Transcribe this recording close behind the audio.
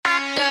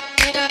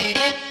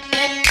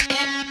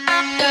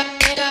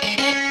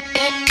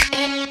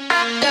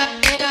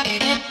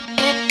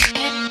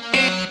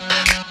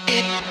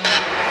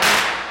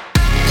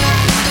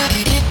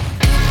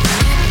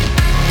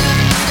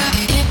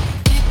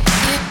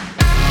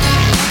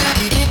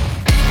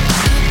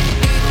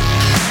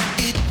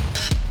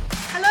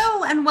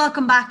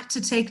welcome back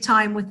to Take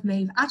Time with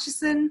Maeve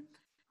Atchison.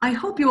 I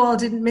hope you all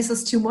didn't miss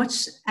us too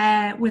much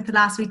with the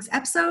last week's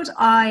episode.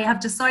 I have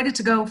decided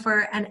to go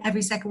for an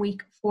every second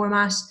week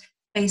format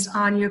based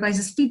on your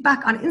guys'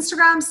 feedback on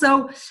Instagram.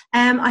 So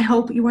I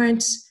hope you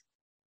weren't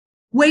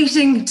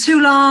waiting too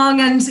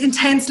long and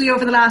intensely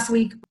over the last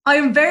week. I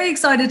am very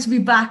excited to be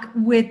back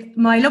with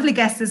my lovely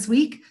guest this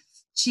week.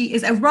 She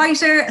is a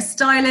writer, a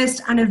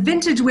stylist, and a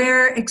vintage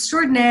wearer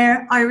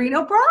extraordinaire, Irene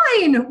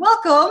O'Brien.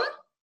 Welcome.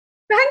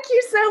 Thank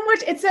you so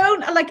much. It's so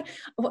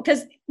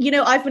because,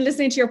 I've been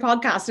listening to your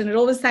podcast and it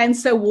always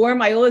sounds so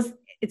warm.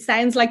 It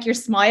sounds like you're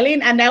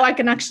smiling, and now I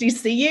can actually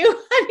see you.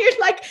 And you're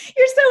so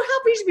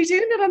happy to be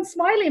doing it and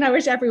smiling. I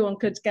wish everyone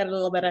could get a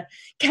little bit of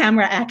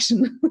camera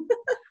action.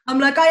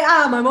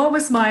 I'm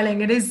always smiling.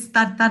 It is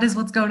that is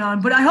what's going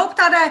on. But I hope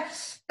that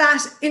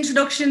that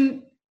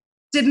introduction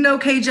did an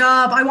okay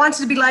job. I wanted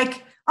to be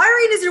like,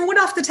 Irene is your one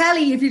off the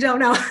telly if you don't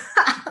know.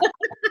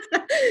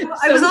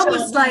 I was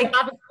almost like, I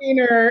haven't seen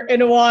her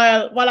in a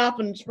while. What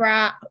happened?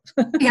 Yeah,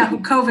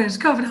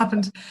 COVID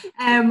happened.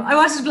 I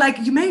wanted to be like,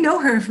 you may know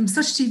her from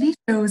such TV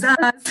shows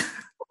as.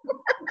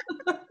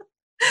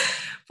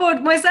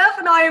 But myself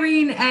and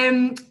Irene,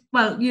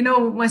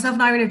 myself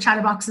and Irene are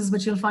chatterboxes,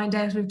 which you'll find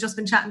out. We've just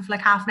been chatting for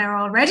like half an hour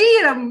already,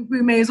 and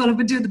we may as well have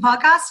been doing the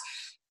podcast.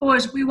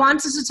 But we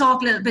wanted to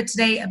talk a little bit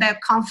today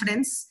about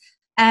confidence.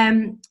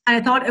 And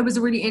I thought it was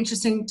a really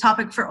interesting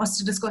topic for us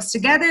to discuss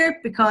together,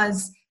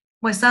 because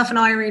myself and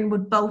Irene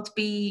would both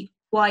be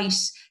quite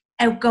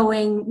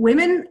outgoing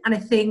women. And I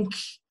think,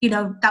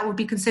 that would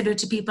be considered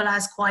to people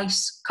as quite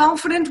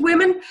confident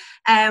women,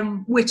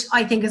 which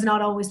I think is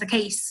not always the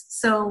case.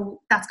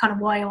 So that's kind of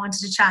why I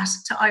wanted to chat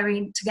to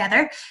Irene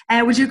together.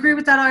 Would you agree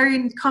with that,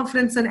 Irene?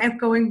 Confidence and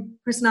outgoing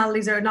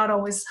personalities are not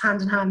always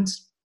hand in hand.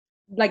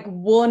 Like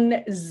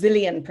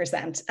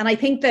 1,000,000%. And I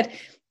think that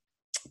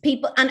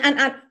people,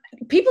 and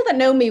people that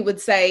know me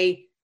would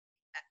say,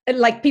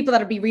 like people that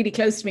would be really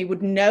close to me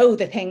would know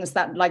the things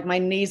that like my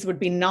knees would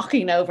be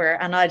knocking over,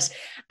 and I'd,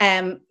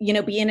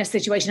 be in a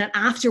situation, and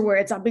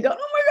afterwards I'd be going,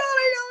 oh my God,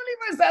 I can't believe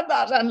I said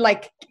that. And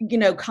like,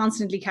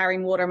 constantly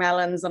carrying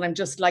watermelons, and I'm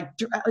just like,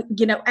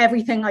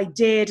 everything I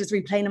did is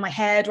replaying in my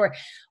head, or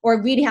I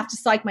really have to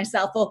psych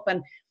myself up,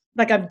 and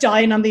like I'm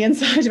dying on the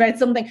inside about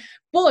something.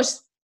 But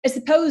I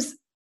suppose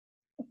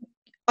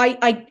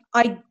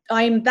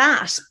I'm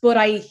that, but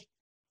I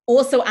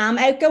also am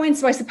outgoing,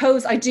 so I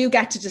suppose I do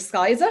get to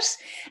disguise it,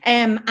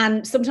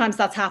 and sometimes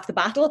that's half the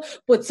battle,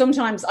 but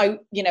sometimes I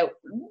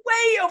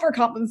way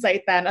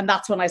overcompensate then, and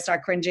that's when I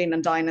start cringing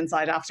and dying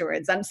inside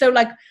afterwards. And so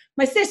like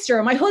my sister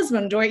or my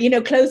husband or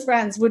close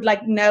friends would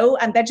like know,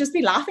 and they'd just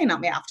be laughing at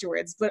me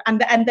afterwards, but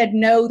and they'd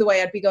know the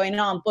way I'd be going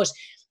on. But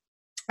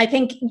I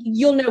think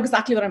you'll know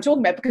exactly what I'm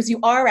talking about, because you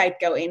are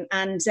outgoing,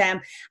 and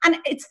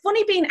it's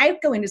funny being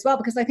outgoing as well,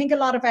 because I think a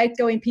lot of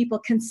outgoing people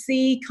can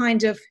see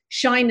kind of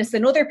shyness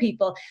in other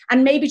people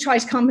and maybe try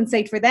to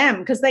compensate for them,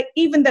 because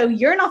even though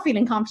you're not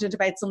feeling confident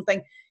about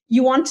something,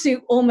 you want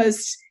to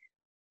almost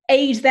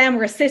aid them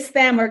or assist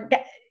them, or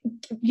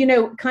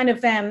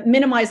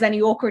minimize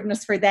any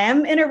awkwardness for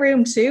them in a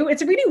room too.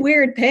 It's a really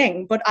weird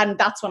thing, and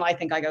that's when I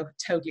think I go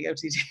totally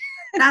OTT.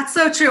 That's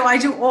so true. I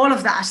do all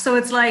of that. So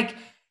it's like,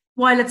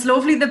 while it's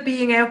lovely that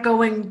being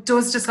outgoing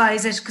does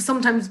disguise it, because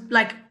sometimes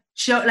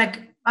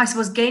I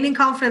suppose gaining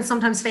confidence,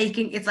 sometimes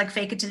faking, it's like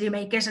fake it till you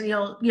make it, and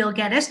you'll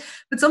get it.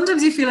 But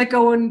sometimes you feel like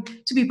going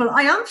to people,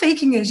 I am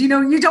faking it. You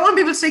don't want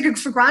people to take it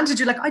for granted.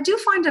 You're like, I do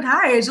find it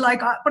hard,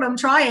 but I'm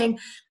trying.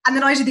 And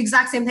then I do the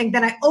exact same thing.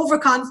 Then I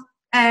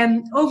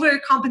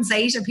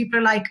overcompensate, and people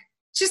are like,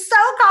 she's so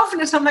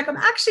confident. I'm like, I'm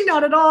actually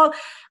not at all.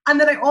 And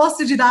then I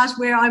also do that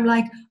where I'm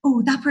like,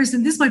 oh, that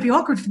person, this might be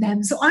awkward for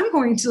them, so I'm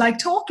going to like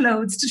talk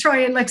loads to try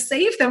and like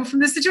save them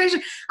from this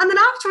situation. And then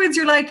afterwards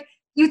you're like,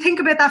 you think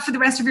about that for the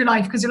rest of your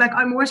life, because you're like,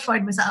 I'm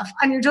mortified myself,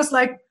 and you're just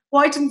like,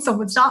 why didn't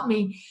someone stop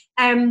me?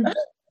 But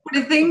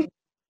I think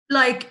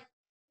like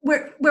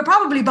we're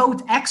probably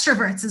both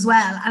extroverts as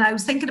well, and I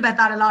was thinking about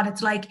that a lot.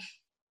 It's like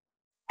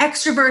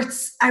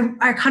extroverts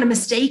are kind of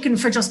mistaken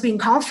for just being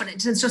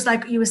confident. It's just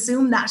like you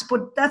assume that,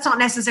 but that's not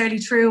necessarily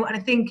true. And I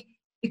think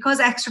because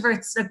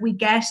extroverts, like, we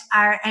get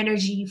our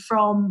energy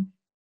from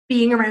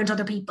being around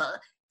other people,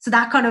 so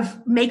that kind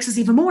of makes us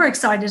even more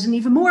excited and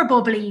even more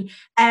bubbly.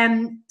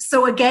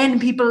 So again,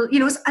 people,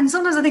 and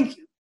sometimes I think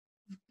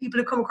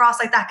people who come across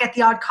like that get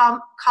the odd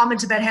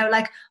comment about how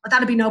like, oh,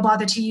 that'd be no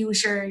bother to you,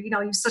 sure, you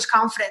have such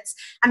confidence,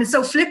 and it's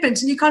so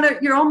flippant, and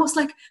you're almost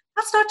like,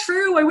 that's not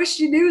true. I wish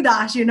you knew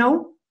that, Yeah,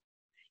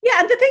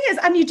 and the thing is,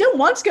 and you don't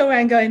want to go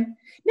around going,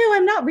 no,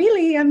 I'm not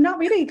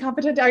really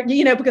confident,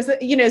 because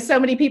so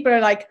many people are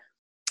like,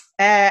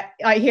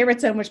 I hear it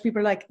so much.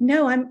 People are like,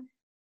 no, I'm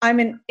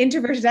an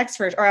introverted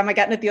extrovert, or am I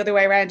getting it the other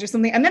way around or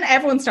something? And then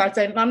everyone starts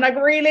saying, and I'm like,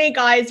 really,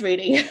 guys,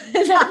 really?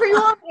 Is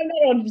everyone? I'm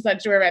not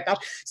 100% sure about that.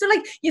 So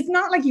like, it's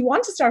not like you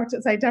want to start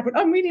to say,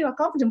 I'm really not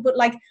confident, but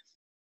then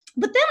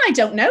I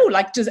don't know,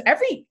 like, does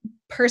every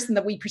person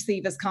that we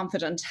perceive as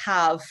confident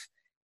have,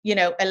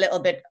 a little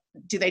bit,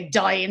 do they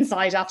die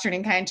inside after an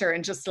encounter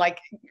and just like,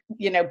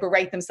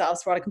 berate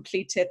themselves for what a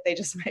complete tit they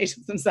just made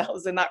of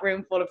themselves in that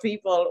room full of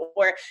people.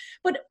 But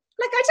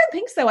like, I don't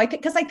think so.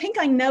 Because I think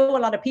I know a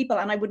lot of people,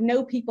 and I would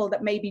know people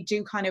that maybe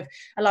do kind of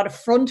a lot of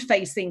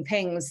front-facing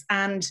things,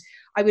 and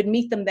I would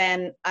meet them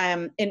then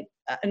in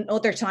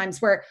other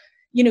times where,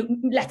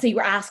 let's say you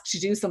were asked to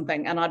do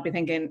something, and I'd be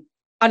thinking,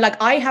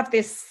 I have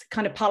this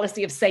kind of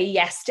policy of say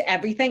yes to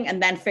everything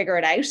and then figure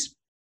it out.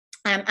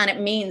 And it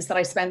means that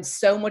I spend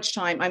so much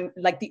time. I'm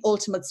like the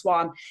ultimate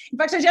swan. In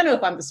fact, I don't know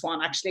if I'm the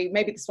swan, actually.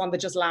 Maybe the swan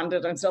that just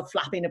landed and still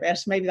flapping a bit.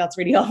 Maybe that's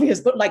really obvious.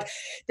 But like,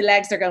 the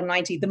legs are going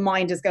 90. The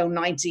mind is going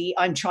 90.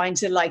 I'm trying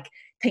to like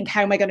think,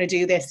 how am I going to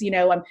do this?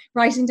 I'm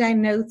writing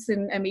down notes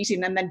in a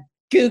meeting and then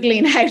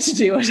Googling how to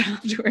do it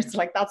afterwards.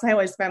 Like, that's how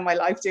I spend my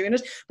life doing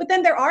it. But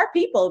then there are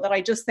people that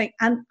I just think,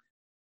 and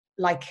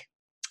like,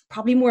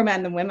 probably more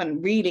men than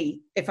women,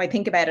 really, if I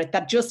think about it,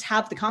 that just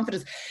have the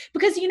confidence.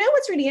 Because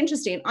what's really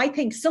interesting? I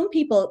think some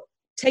people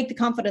take the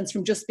confidence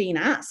from just being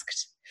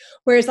asked.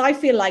 Whereas I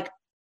feel like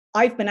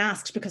I've been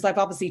asked because I've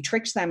obviously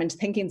tricked them into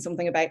thinking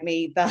something about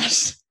me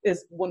that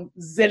is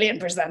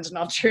 1,000,000,000%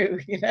 not true,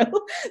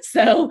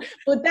 So,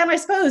 but then I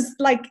suppose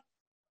like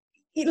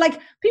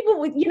people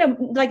would,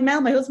 like Mel,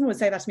 my husband would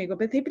say that to me,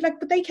 but they'd be like,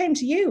 but they came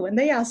to you and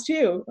they asked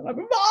you. And I'm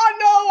like, oh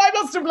no, I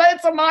must have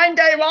played some mind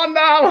game on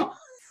now.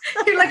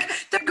 You're like,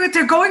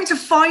 they're going to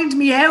find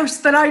me out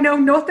that I know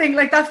nothing,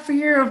 like that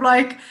fear of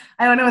like,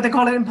 I don't know what they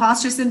call it,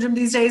 imposter syndrome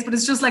these days, but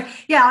it's just like,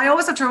 yeah, I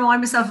always have to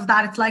remind myself of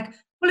that. It's like,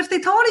 well, if they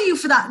thought of you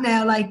for that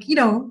now, like,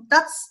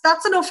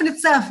 that's enough in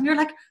itself. And you're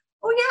like,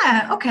 oh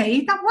yeah,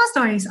 okay, that was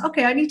nice.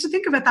 Okay, I need to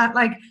think about that.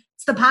 Like,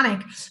 it's the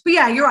panic. But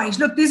yeah, you're right.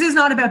 Look, this is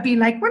not about being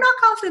like, we're not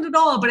confident at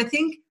all. But I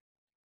think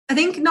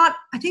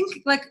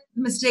like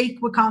the mistake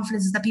with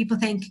confidence is that people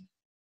think,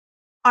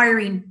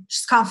 Irene,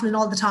 she's confident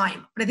all the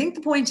time. But I think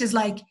the point is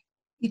like,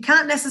 you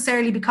can't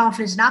necessarily be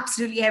confident in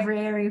absolutely every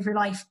area of your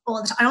life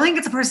all the time. I don't think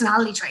it's a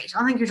personality trait. I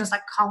don't think you're just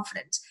like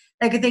confident.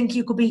 Like, I think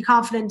you could be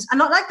confident, and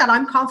not like that.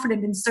 I'm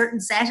confident in certain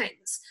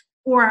settings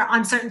or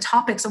on certain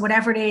topics or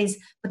whatever it is.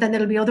 But then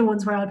there'll be other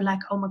ones where I'll be like,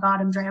 oh my God,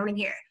 I'm drowning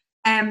here.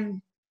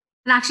 And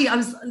actually, I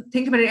was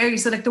thinking about it earlier.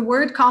 So like the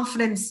word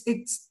confidence,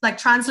 it's like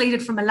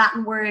translated from a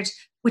Latin word,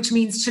 which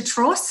means to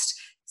trust.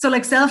 So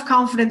like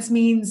self-confidence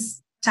means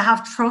to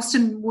have trust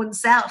in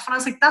oneself. And I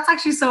was like, that's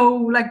actually so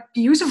like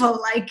beautiful.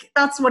 Like,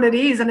 that's what it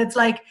is. And it's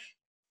like,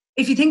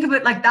 if you think of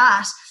it like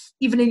that,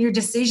 even in your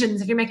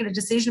decisions, if you're making a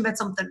decision about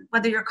something,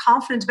 whether you're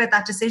confident about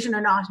that decision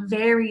or not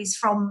varies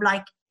from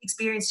like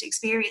experience to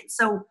experience.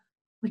 So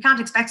we can't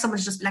expect someone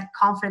to just be like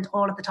confident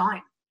all of the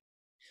time.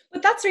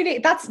 But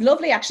that's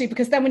lovely actually,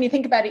 because then when you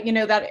think about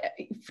it, that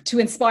to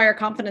inspire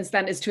confidence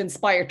then is to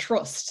inspire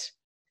trust.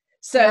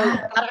 So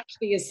that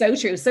actually is so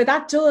true. So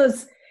that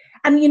does,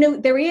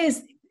 and there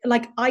is,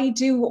 like, I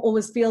do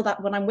always feel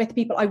that when I'm with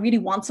people, I really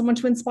want someone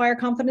to inspire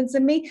confidence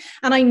in me.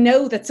 And I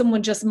know that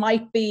someone just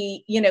might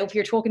be, if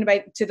you're talking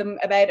to them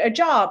about a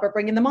job or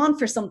bringing them on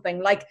for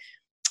something, like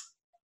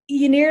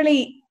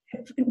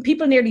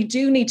people nearly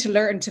do need to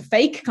learn to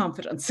fake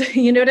confidence.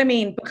 You know what I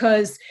mean?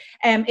 Because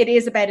it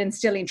is about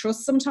instilling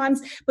trust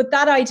sometimes. But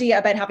that idea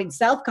about having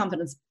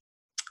self-confidence,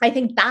 I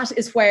think that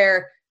is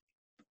where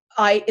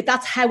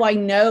that's how I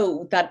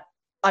know that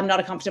I'm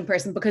not a confident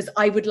person, because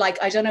I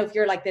don't know if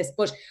you're like this,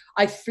 but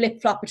I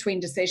flip-flop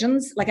between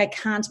decisions. Like, I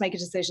can't make a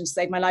decision to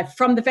save my life,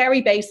 from the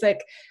very basic,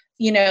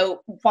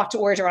 what to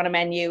order on a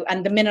menu.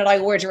 And the minute I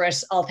order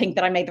it, I'll think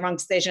that I made the wrong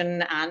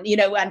decision. And,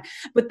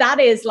 but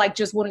that is like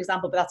just one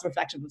example, but that's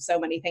reflective of so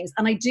many things.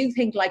 And I do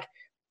think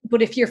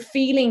but if you're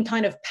feeling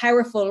kind of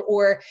powerful,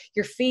 or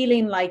you're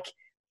feeling like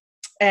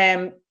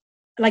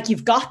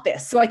you've got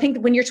this. So I think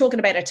when you're talking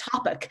about a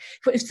topic,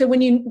 so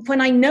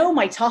when I know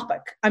my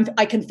topic,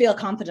 I can feel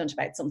confident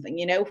about something,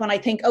 when I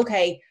think,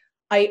 okay,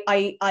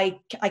 I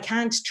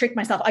can't trick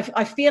myself.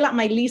 I feel at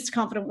my least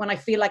confident when I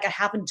feel like I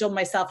haven't done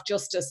myself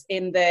justice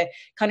in the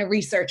kind of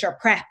research or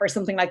prep or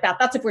something like that.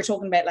 That's if we're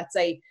talking about, let's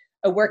say,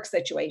 a work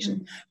situation.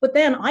 Mm-hmm. But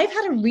then I've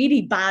had a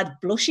really bad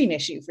blushing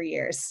issue for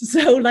years.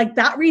 So like,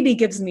 that really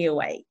gives me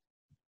away.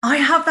 I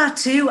have that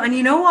too. And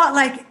you know what,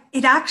 like,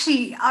 it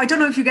actually, I don't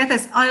know if you get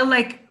this,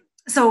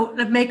 so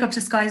the makeup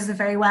disguises it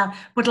very well.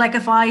 But like,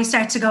 if I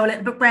start to go a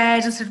little bit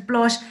red and sort of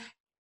blush,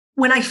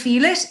 when I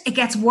feel it, it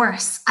gets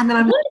worse. And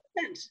then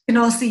you can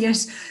all see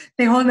it.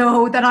 They all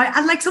know that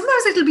and like,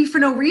 sometimes it'll be for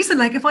no reason.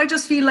 Like, if I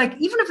just feel like,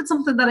 even if it's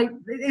something that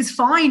is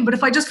fine, but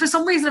if I just, for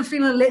some reason, I'm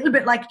feeling a little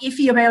bit like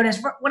iffy about it,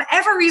 for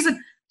whatever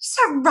reason,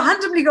 start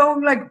randomly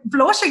going like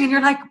blushing, and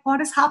you're like,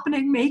 what is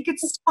happening? Make it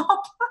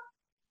stop.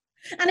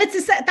 And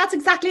that's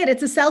exactly it.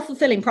 It's a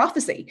self-fulfilling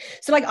prophecy.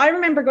 So like, I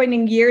remember going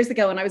in years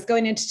ago, and I was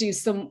going in to do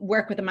some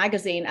work with a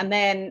magazine. And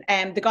then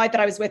the guy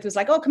that I was with was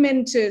like, oh, come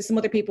in to some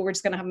other people. We're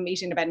just going to have a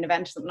meeting about an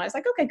event or something. And I was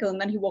like, okay, cool.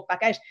 And then he walked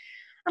back out.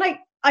 And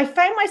I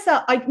found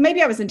myself,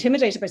 maybe I was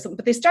intimidated by something,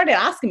 but they started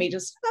asking me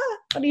just,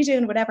 what are you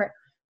doing? Whatever.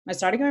 I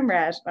started going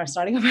red. I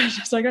started going red.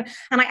 I started going,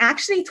 and I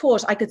actually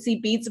thought I could see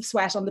beads of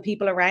sweat on the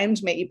people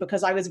around me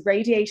because I was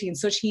radiating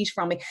such heat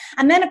from me.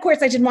 And then, of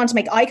course, I didn't want to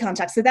make eye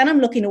contact. So then I'm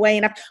looking away,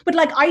 but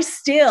like I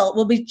still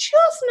will be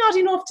just not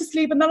enough to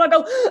sleep. And then I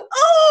go,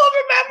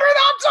 oh, remember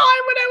that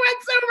time when I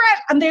went so red?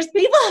 And there's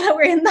people that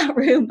were in that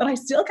room that I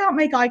still can't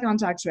make eye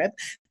contact with.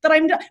 Because I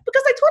thought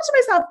to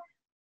myself,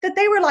 that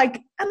they were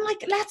like, and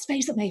like, let's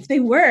face it, Maeve, they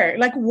were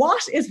like,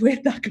 what is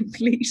with that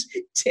complete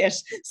tit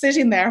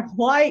sitting there?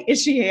 Why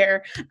is she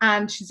here?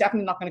 And she's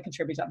definitely not going to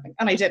contribute anything.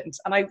 And I didn't.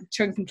 And I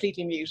turned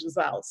completely mute as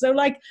well. So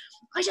like,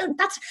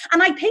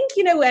 and I think,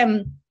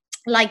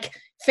 like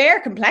fair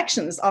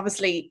complexions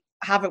obviously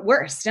have it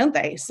worse, don't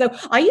they? So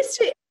I used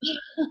to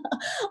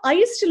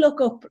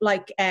look up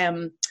like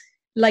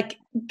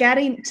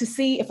getting to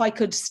see if I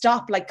could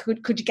stop, like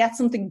could you get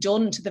something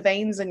done to the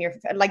veins in your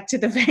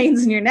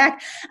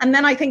neck? And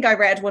then I think I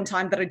read one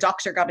time that a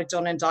doctor got it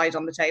done and died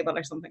on the table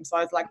or something. So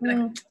I was like,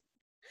 no.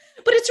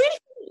 But it's really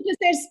funny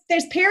because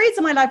there's periods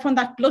in my life when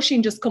that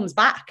blushing just comes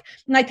back.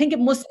 And I think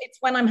it's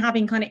when I'm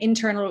having kind of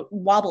internal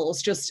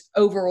wobbles just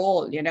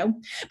overall,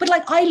 But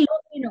like I love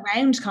being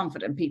around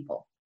confident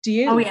people. Do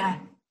you? Oh yeah.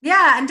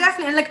 Yeah, and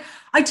definitely, and like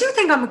I do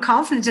think I'm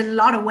confident in a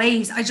lot of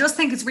ways. I just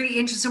think it's really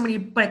interesting when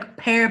you like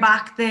pare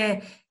back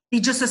the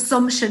just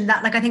assumption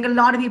that like I think a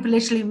lot of people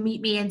literally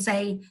meet me and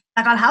say,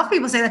 like I'll have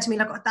people say that to me,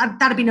 like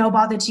that'd be no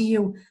bother to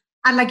you,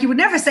 and like you would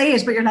never say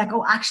it, but you're like,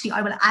 oh, actually,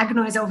 I will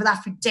agonize over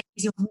that for days.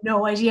 You have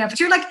no idea, but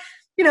you're like,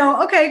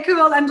 okay,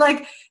 cool, and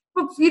like,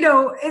 but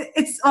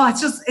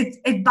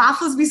it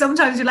baffles me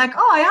sometimes. You're like,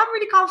 oh, I am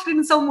really confident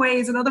in some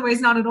ways, and other ways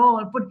not at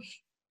all, but.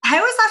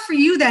 How is that for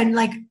you then?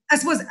 Like, I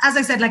suppose, as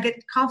I said,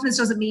 like confidence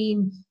doesn't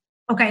mean,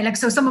 okay, like,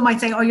 so someone might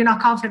say, oh, you're not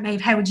confident, Maeve,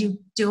 how would you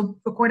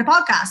record a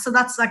podcast? So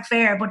that's like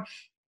fair, but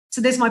so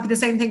this might be the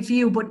same thing for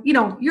you, but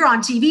you're on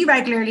TV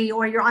regularly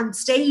or you're on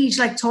stage,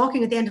 like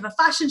talking at the end of a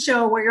fashion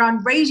show or you're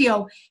on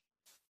radio.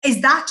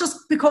 Is that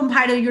just become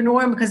part of your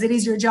norm because it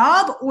is your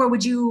job? Or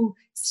would you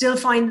still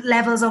find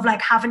levels of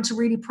like having to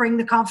really bring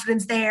the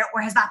confidence there?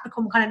 Or has that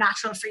become kind of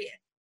natural for you?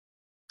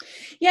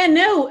 Yeah,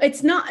 no,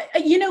 it's not.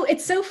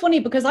 It's so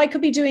funny because I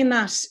could be doing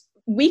that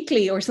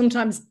weekly or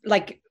sometimes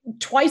like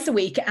twice a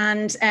week.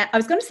 And I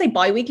was going to say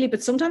bi-weekly,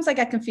 but sometimes I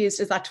get confused.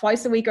 Is that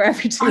twice a week or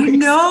every 2 weeks? I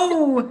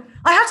know.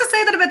 I have to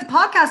say that about the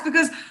podcast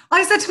because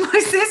I said to my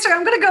sister,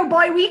 I'm going to go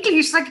bi-weekly.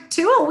 She's like,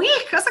 2 a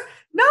week. I was like,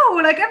 no,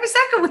 like every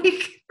second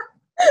week.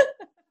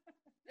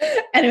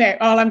 Anyway,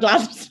 I'm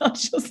glad it's not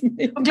just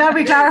me. I'm glad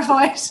we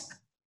clarified.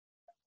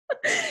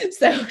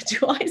 So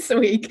twice a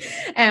week,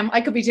 I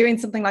could be doing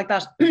something like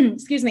that.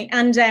 Excuse me.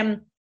 And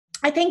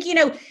I think,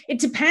 it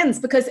depends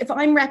because if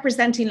I'm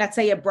representing, let's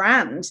say, a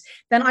brand,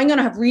 then I'm going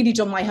to have really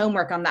done my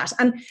homework on that.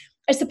 And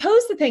I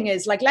suppose the thing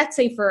is, like, let's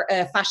say for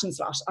a fashion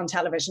slot on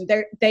television,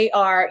 they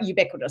are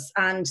ubiquitous,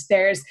 and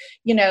there's,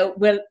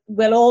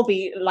 we'll all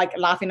be like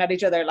laughing at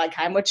each other, like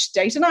how much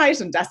day to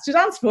night and desk to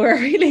dance for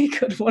really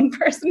could one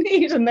person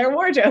need in their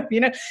wardrobe,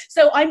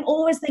 So I'm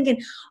always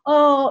thinking,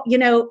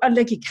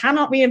 like you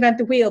cannot reinvent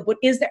the wheel, but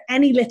is there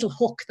any little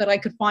hook that I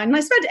could find? And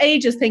I spent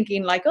ages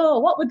thinking, like, oh,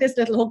 what would this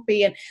little hook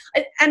be?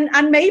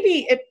 And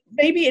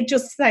maybe it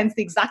just sounds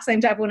the exact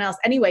same to everyone else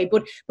anyway,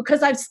 but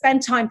because I've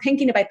spent time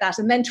thinking about that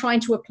and then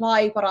trying to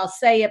apply what I'll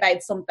say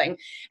about something,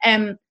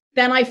 then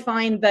I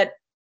find that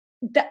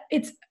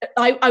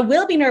I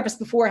will be nervous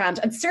beforehand.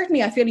 And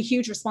certainly I feel a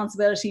huge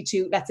responsibility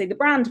to, let's say, the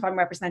brand, if I'm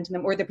representing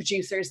them, or the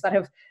producers that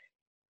have,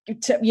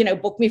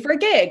 booked me for a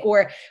gig,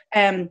 or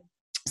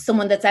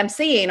someone that's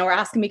emceeing or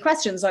asking me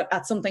questions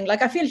at something.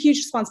 Like I feel a huge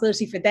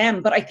responsibility for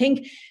them. But I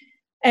think,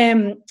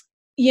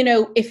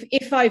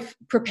 if I've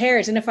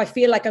prepared and if I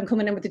feel like I'm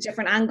coming in with a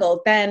different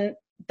angle, then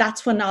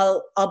that's when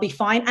I'll be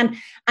fine.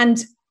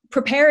 And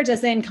prepared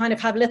as in kind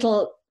of have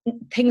little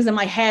things in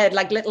my head,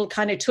 like little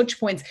kind of touch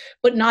points,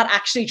 but not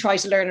actually try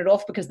to learn it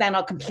off because then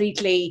I'll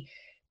completely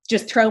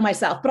just throw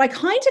myself. But I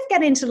kind of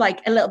get into like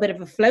a little bit of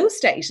a flow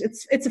state.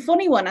 It's a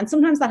funny one. And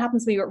sometimes that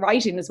happens to me with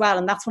writing as well.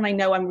 And that's when I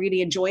know I'm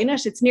really enjoying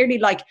it. It's nearly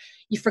like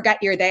you forget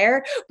you're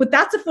there. But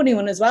that's a funny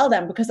one as well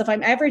then, because if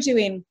I'm ever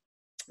doing,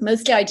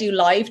 mostly I do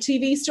live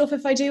TV stuff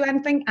if I do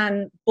anything,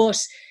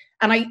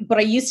 but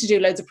I used to do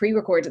loads of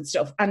pre-recorded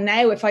stuff. And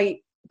now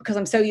because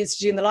I'm so used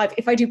to doing the live,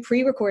 if I do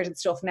pre-recorded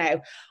stuff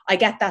now, I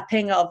get that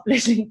thing of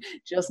literally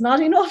just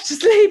not enough to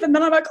sleep. And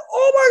then I'm like,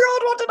 oh my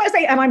God, what did I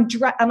say?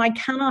 And I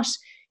cannot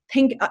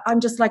think, I'm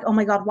just like, oh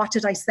my God, what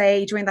did I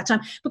say during that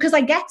time? Because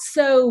I get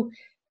so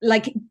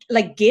like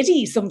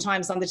giddy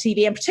sometimes on the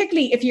TV, and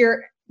particularly if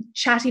you're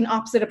chatting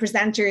opposite a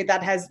presenter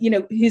that has,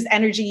 whose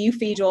energy you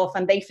feed off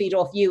and they feed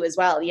off you as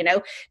well,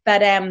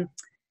 that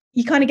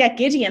you kind of get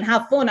giddy and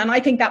have fun. And I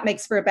think that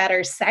makes for a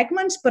better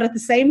segment. But at the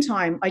same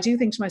time, I do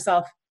think to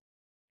myself,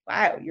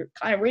 wow, you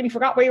kind of really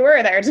forgot where you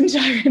were there, didn't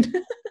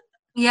you?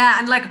 Yeah.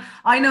 And like,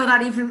 I know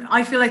that even,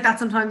 I feel like that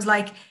sometimes,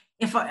 like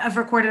if I've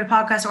recorded a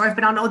podcast or I've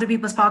been on other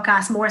people's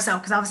podcasts more so,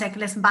 because obviously I can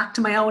listen back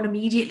to my own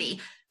immediately,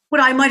 but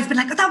I might have been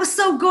like, oh, that was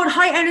so good,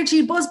 high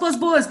energy, buzz, buzz,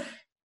 buzz.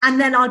 And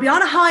then I'll be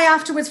on a high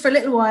afterwards for a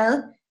little while,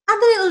 and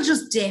then it'll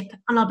just dip.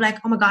 And I'll be like,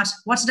 oh my God,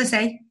 what did I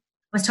say?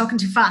 was talking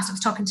too fast, I was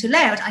talking too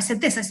loud, I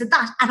said this, I said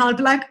that, and I'll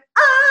be like,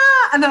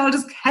 ah, and then I'll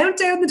just count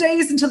down the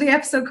days until the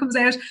episode comes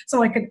out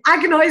so I can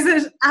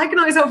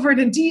agonize over it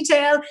in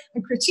detail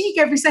and critique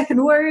every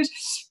second word.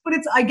 But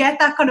I get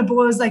that kind of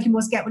buzz like you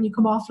must get when you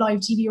come off live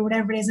TV or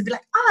whatever it is, and be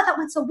like, that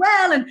went so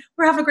well and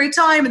we're having a great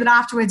time, and then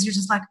afterwards you're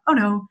just like, oh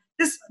no,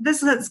 this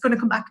is going to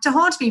come back to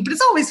haunt me, but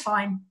it's always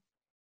fine.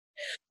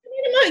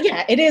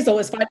 Yeah, it is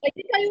always fine.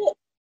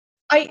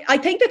 I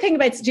think the thing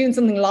about doing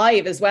something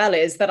live as well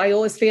is that I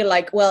always feel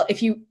like, well,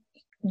 if you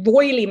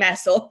royally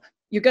mess up,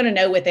 you're going to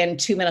know within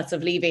 2 minutes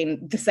of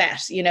leaving the set,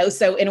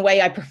 so in a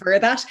way I prefer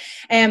that.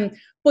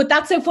 But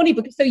that's so funny,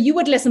 because so you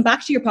would listen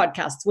back to your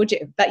podcasts, would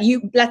you?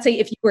 Let's say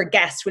if you were a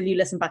guest, will you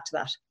listen back to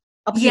that?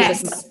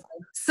 Obviously, yes.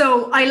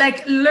 So I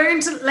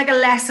learned a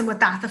lesson with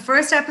that. The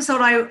first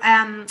episode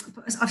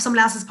of someone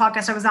else's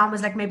podcast I was on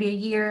was maybe a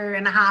year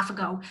and a half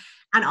ago.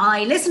 And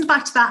I listened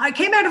back to that. I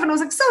came out of it and I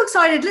was so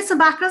excited, listened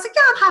back, and I was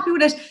yeah, I'm happy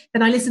with it.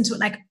 Then I listened to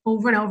it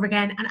over and over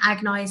again and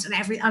agonized, and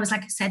I was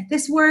said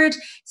this word,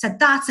 said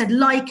that, said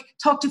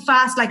talked too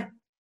fast,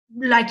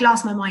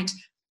 lost my mind.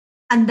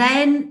 And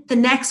then the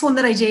next one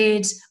that I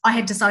did, I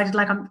had decided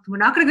we're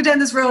not going to go down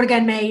this road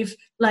again, Maeve.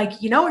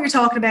 You know what you're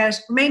talking about.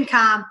 Remain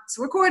calm.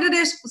 So recorded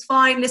it, was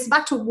fine. Listened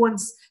back to it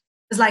once.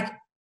 It was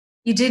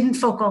you didn't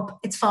fuck up.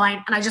 It's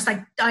fine. And I just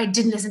I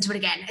didn't listen to it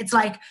again. It's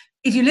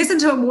if you listen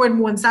to it more than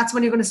once, that's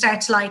when you're going to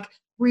start to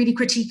really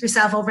critique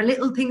yourself over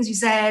little things you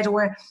said,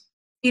 or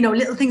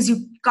little things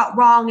you got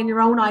wrong in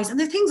your own eyes, and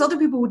the things other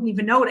people wouldn't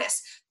even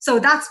notice. So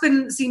that's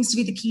seems to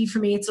be the key for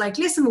me. It's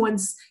listen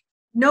once,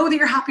 know that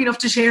you're happy enough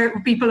to share it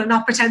with people and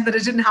not pretend that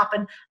it didn't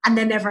happen, and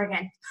then never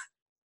again.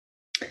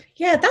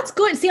 Yeah, that's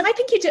good. See, I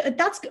think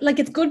that's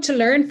it's good to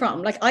learn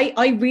from.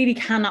 I really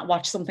cannot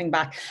watch something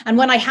back. And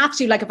when I have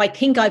to, if I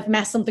think I've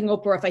messed something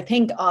up, or if I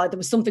think there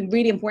was something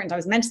really important I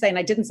was meant to say and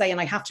I didn't say,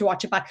 and I have to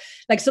watch it back,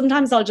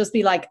 sometimes I'll just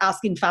be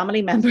asking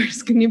family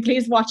members, can you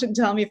please watch it and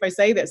tell me if I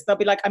say this? They'll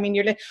be I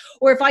mean,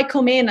 or if I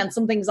come in and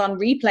something's on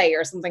replay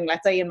or something,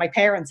 let's say in my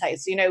parents'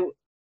 house, a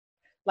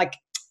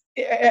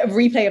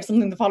replay of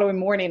something the following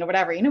morning or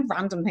whatever,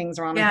 random things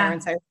are on my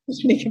parents' house at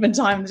any given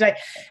time of the day.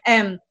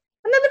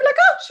 And then they'll be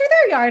oh, sure,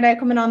 there you are now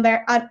coming on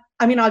there. And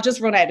I mean, I'll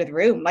just run out of the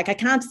room. I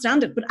can't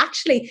stand it. But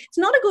actually, it's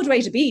not a good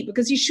way to be,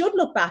 because you should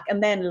look back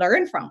and then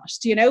learn from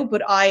it,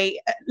 But I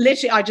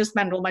just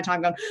spend all my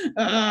time going,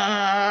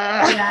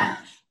 Yeah.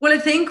 Well, I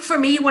think for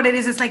me, what it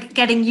is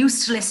getting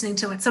used to listening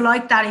to it. So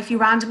that, if you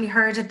randomly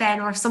heard it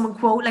then, or if someone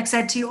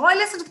said to you, I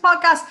listened to the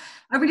podcast,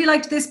 I really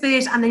liked this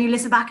bit, and then you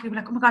listen back and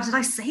you'll be oh my God, did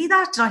I say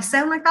that? Did I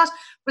sound like that?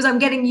 Whereas I'm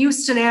getting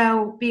used to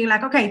now being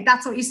okay,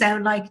 that's what you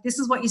sound like. This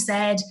is what you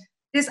said.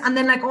 This, and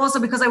then also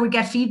because I would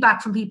get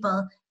feedback from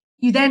people,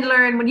 you then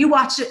learn when you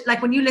watch it,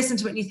 when you listen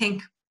to it and you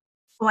think,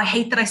 oh, I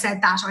hate that I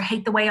said that, or I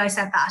hate the way I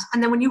said that.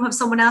 And then when you have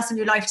someone else in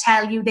your life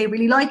tell you they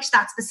really liked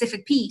that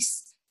specific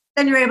piece,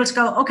 then you're able to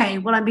go, okay,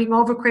 well, I'm being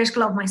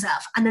overcritical of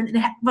myself. And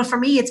then, but for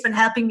me, it's been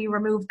helping me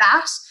remove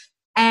that.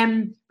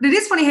 But it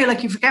is funny how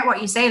you forget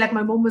what you say.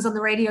 My mum was on the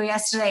radio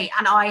yesterday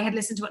and I had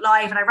listened to it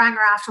live, and I rang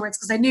her afterwards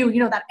because I knew,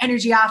 that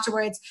energy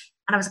afterwards.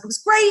 And I was it was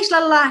great, la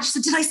la la. She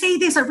said, did I say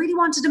this? I really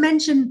wanted to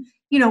mention,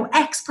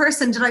 X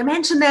person, did I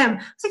mention them? I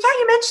was yeah,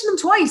 you mentioned them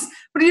twice.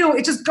 But,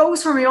 it just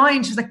goes from my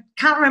mind. She was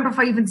can't remember if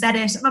I even said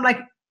it. And I'm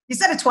you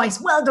said it twice.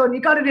 Well done.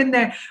 You got it in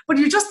there. But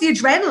you're just the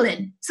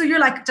adrenaline. So you're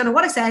don't know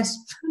what I said.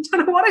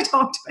 Don't know what I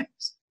talked about.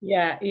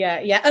 Yeah.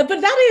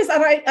 But that is,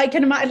 and I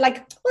can imagine,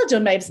 well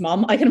done, Maeve's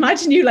mom. I can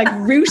imagine you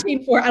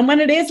rooting for, and when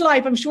it is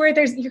live, I'm sure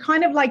you're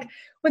kind of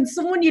when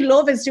someone you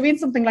love is doing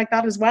something like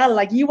that as well,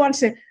 you want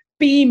to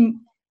beam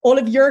all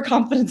of your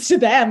confidence to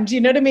them. Do you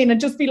know what I mean? And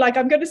just be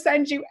I'm going to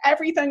send you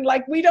everything.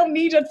 We don't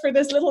need it for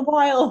this little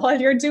while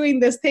you're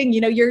doing this thing.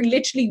 You're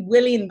literally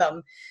willing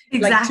them.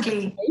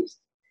 Exactly.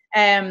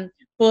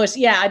 But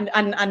yeah,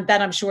 and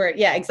then I'm sure,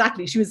 yeah,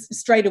 exactly. She was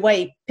straight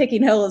away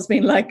picking holes,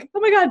 being oh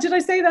my God, did I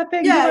say that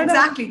thing? Yeah,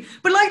 exactly.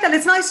 But that,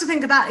 it's nice to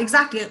think of that.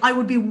 Exactly. I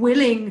would be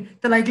willing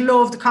to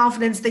love the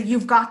confidence that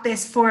you've got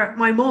this for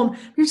my mum.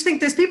 You just think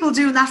there's people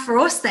doing that for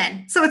us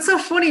then. So it's so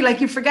funny,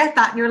 you forget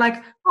that and you're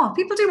oh,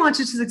 people do want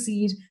you to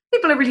succeed.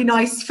 People are really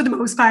nice for the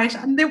most part,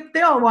 and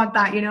they all want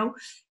that,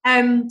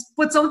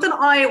 But something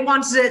I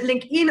wanted to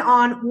link in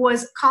on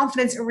was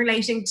confidence in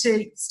relating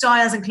to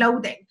styles and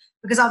clothing,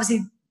 because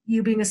obviously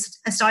you being a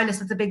stylist,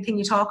 that's a big thing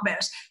you talk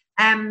about.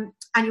 And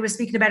you were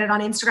speaking about it on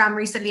Instagram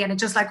recently, and it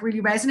just really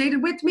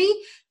resonated with me.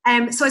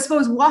 So I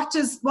suppose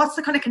what's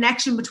the kind of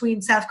connection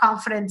between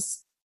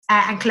self-confidence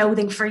and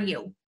clothing for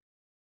you?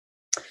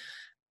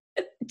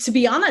 To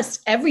be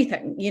honest,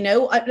 everything,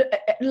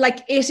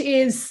 it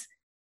is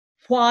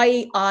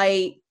why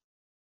I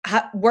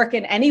work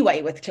in any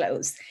way with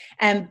clothes,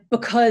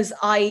 because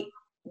I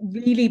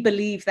really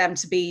believe them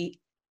to be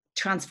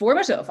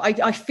transformative.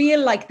 I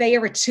feel they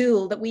are a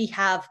tool that we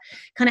have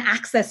kind of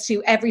access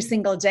to every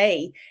single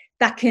day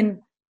that can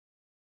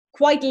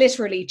quite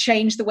literally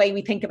change the way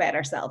we think about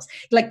ourselves,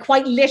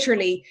 quite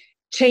literally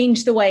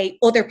change the way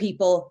other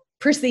people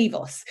perceive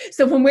us.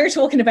 So when we're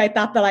talking about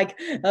that, they're like,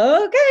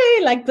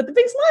 okay, like put the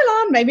big smile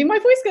on, maybe my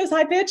voice goes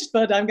high pitched,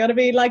 but I'm going to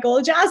be like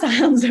all jazz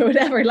hands or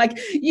whatever. Like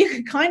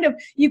you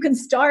can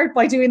start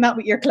by doing that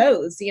with your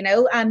clothes, you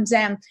know, and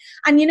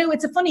you know,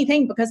 it's a funny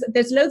thing because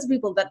there's loads of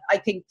people that I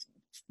think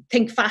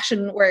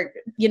fashion, or,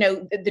 you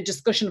know, the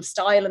discussion of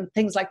style and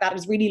things like that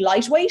is really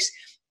lightweight.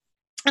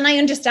 And I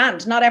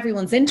understand not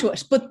everyone's into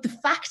it, but the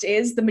fact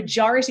is the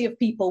majority of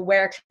people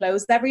wear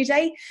clothes every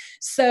day.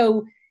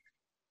 So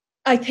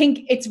I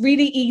think it's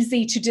really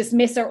easy to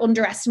dismiss or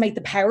underestimate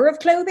the power of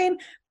clothing.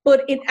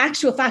 But in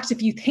actual fact,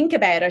 if you think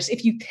about it,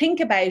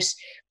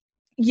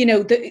 you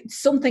know,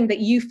 something that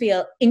you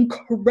feel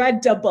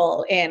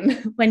incredible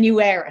in when you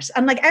wear it.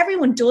 And like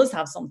everyone does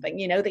have something,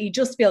 you know, that you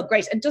just feel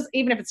great. And just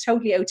even if it's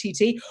totally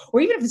OTT,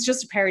 or even if it's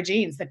just a pair of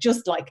jeans that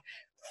just like,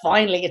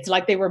 finally, it's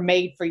like they were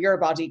made for your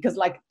body. Because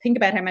like, think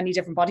about how many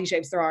different body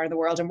shapes there are in the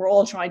world. And we're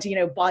all trying to, you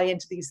know, buy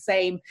into these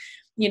same,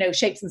 you know,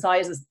 shapes and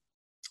sizes.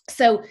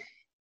 So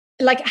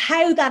like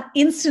how that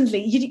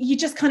instantly, you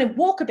just kind of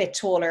walk a bit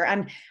taller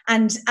and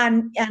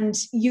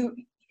it's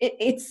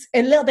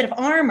a little bit of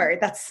armor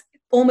that's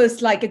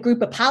almost like a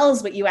group of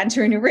pals with you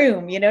entering a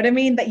room, you know what I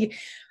mean? That you,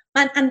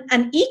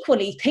 and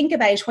equally think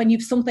about when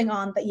you've something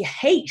on that you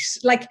hate.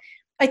 Like,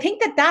 I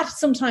think that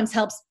sometimes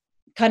helps,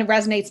 kind of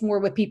resonates more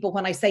with people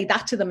when I say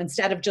that to them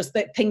instead of just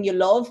the thing you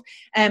love.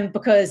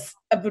 Because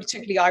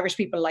particularly Irish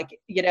people, like,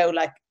 you know,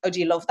 like, oh, do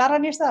you love that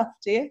on yourself?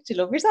 Do you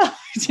love yourself?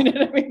 Do you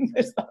know what I mean?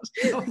 There's that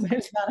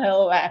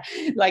whole,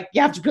 like,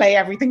 you have to play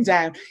everything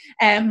down,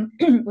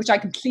 which I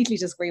completely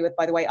disagree with,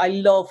 by the way. I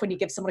love when you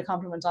give someone a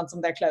compliment on some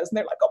of their clothes and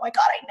they're like, oh my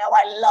God, I know,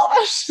 I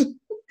love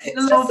it.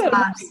 I love that.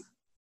 Nice.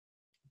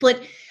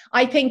 But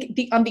I think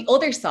on the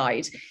other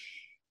side,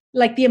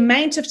 like the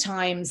amount of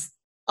times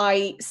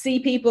I see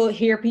people,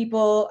 hear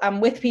people,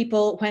 I'm with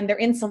people when they're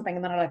in something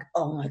and then I'm like,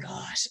 oh my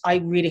gosh, I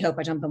really hope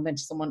I don't bump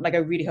into someone. Like, I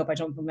really hope I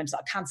don't bump into,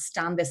 I can't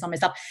stand this on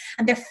myself.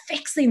 And they're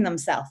fixing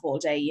themselves all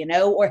day, you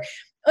know, or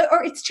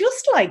it's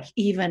just like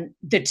even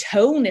the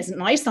tone isn't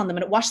nice on them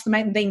and it washes them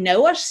out and they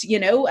know it, you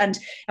know,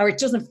 or it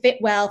doesn't fit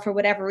well for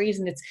whatever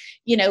reason. It's,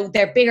 you know,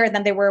 they're bigger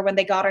than they were when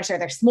they got it, or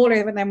they're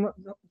smaller than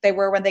they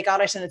were when they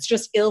got it, and it's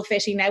just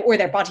ill-fitting now, or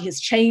their body has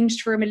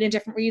changed for a million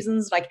different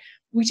reasons. Like,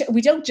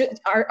 we don't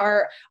just,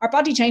 our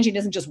body changing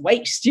isn't just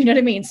waste, you know what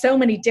I mean? So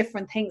many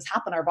different things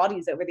happen in our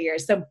bodies over the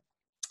years. So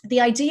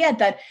the idea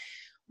that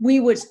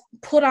we would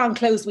put on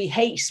clothes we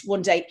hate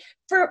one day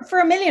for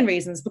a million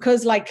reasons,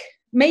 because like,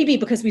 maybe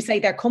because we say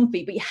they're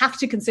comfy, but you have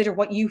to consider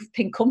what you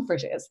think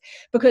comfort is.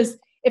 Because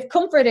if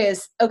comfort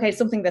is, okay,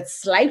 something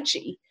that's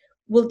slouchy,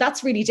 well,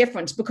 that's really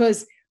different,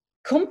 because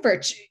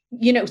comfort,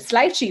 you know,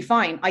 slouchy,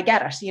 fine, I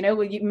get it. You know,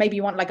 maybe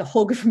you want like a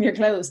hug from your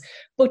clothes,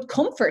 but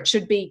comfort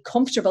should be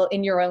comfortable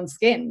in your own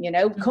skin, you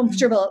know,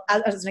 comfortable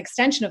as an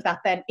extension of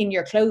that then in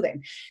your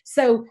clothing.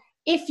 So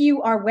if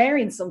you are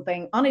wearing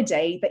something on a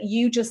day that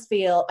you just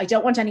feel, I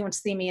don't want anyone to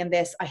see me in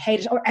this, I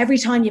hate it, or every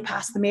time you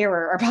pass the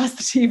mirror or pass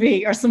the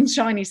TV or some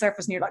shiny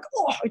surface and you're like,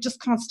 oh, I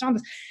just can't stand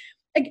this.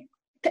 Like,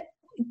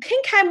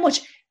 think how much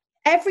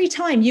every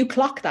time you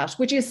clock that,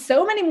 which is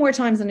so many more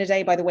times in a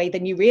day, by the way,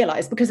 than you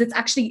realize, because it's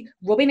actually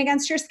rubbing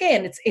against your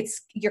skin.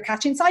 It's you're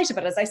catching sight of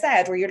it, as I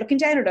said, or you're looking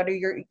down at it,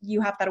 or you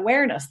have that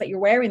awareness that you're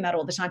wearing that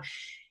all the time.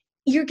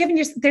 You're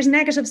giving there's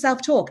negative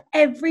self-talk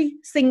every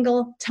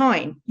single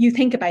time you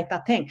think about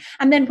that thing.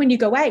 And then when you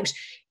go out,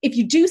 if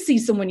you do see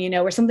someone you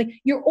know or something,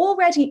 you're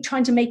already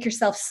trying to make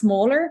yourself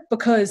smaller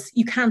because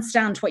you can't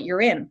stand what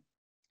you're in.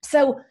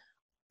 So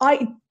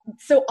I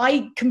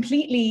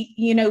completely,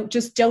 you know,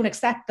 just don't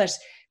accept that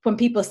when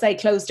people say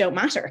clothes don't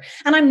matter.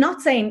 And I'm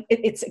not saying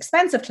it's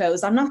expensive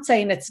clothes. I'm not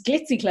saying it's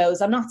glitzy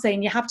clothes. I'm not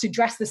saying you have to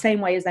dress the same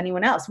way as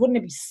anyone else. Wouldn't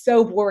it be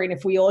so boring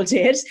if we all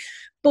did?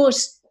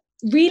 But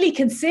really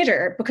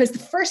consider, because the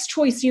first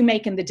choice you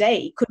make in the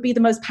day could be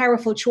the most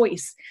powerful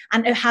choice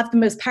and have the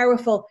most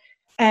powerful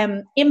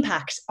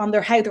impact on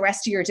how the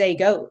rest of your day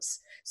goes.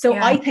 So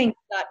yeah. I think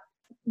that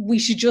we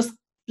should just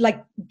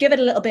like give it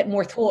a little bit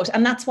more thought.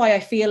 And that's why I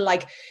feel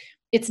like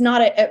it's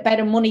not about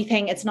a money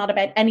thing. It's not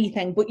about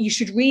anything, but you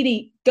should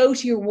really go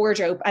to your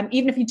wardrobe. And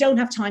even if you don't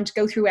have time to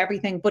go through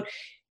everything, but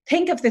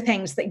think of the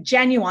things that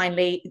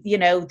genuinely, you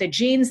know, the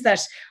jeans that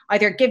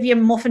either give you a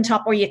muffin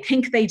top or you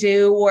think they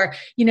do, or,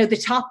 you know, the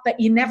top that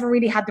you never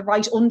really had the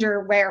right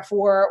underwear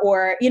for,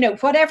 or, you know,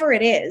 whatever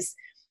it is,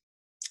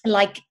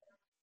 like,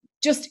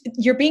 just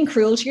you're being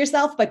cruel to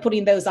yourself by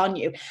putting those on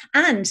you.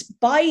 And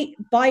by,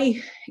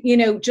 you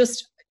know,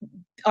 just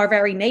our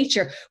very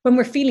nature, when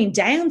we're feeling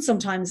down,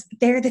 sometimes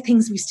they're the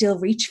things we still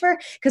reach for,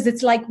 because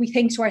it's like we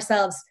think to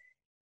ourselves,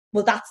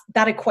 well, that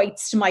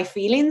equates to my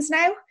feelings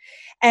now.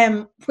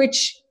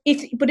 Which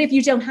if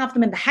you don't have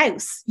them in the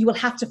house, you will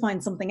have to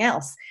find something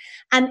else.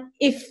 And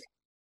if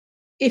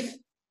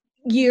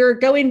you're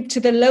going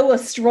to the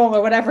lowest rung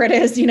or whatever it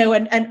is, you know,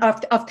 and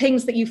of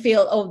things that you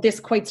feel, oh,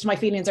 this equates to my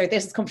feelings, or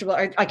this is comfortable,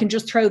 or I can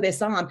just throw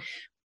this on.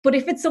 But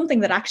if it's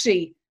something that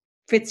actually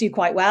fits you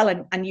quite well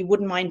and you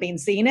wouldn't mind being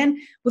seen in,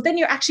 but then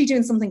you're actually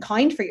doing something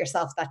kind for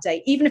yourself that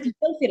day, even if you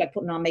don't feel like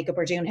putting on makeup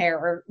or doing hair,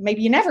 or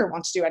maybe you never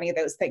want to do any of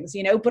those things,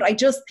 you know. But I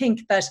just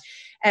think that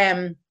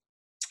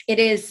it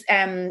is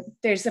there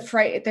was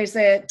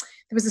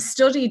a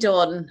study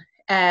done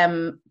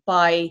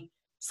by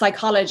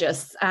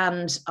psychologists,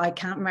 and I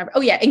can't remember.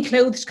 Oh yeah,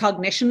 Enclothed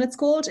Cognition, it's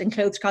called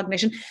Enclothed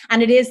Cognition.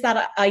 And it is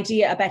that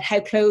idea about how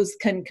clothes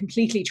can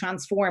completely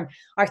transform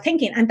our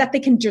thinking, and that they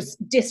can just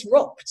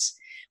disrupt.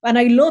 And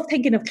I love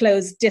thinking of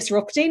clothes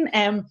disrupting.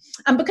 And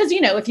because,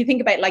 you know, if you think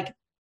about, like,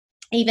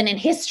 even in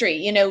history,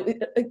 you know,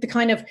 the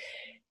kind of,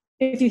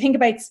 if you think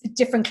about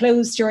different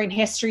clothes during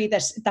history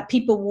that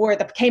people wore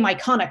that became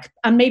iconic,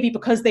 and maybe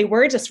because they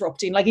were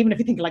disrupting, like even if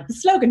you think like the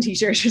slogan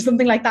t-shirt or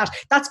something like that,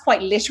 that's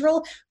quite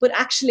literal. But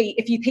actually,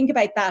 if you think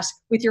about that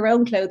with your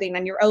own clothing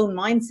and your own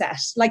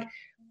mindset, like,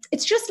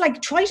 it's just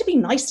like, try to be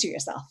nice to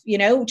yourself, you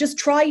know, just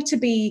try to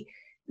be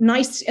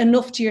nice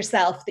enough to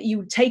yourself that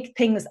you take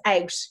things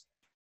out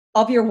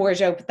of your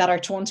wardrobe that are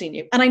taunting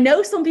you. And I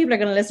know some people are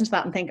going to listen to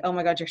that and think, oh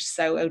my God, you're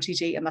so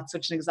OTT and that's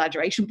such an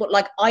exaggeration. But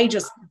like, I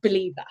just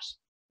believe that.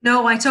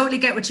 No, I totally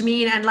get what you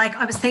mean. And like,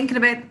 I was thinking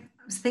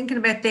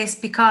about this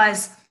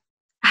because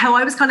how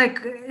I was kind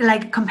of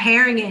like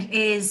comparing it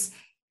is,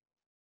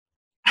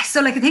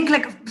 so like, I think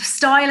like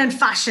style and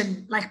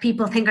fashion, like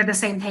people think are the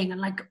same thing. And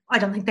like, I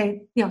don't think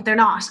they, you know, they're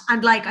not.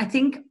 And like, I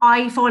think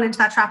I fall into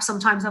that trap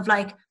sometimes of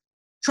like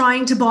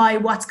trying to buy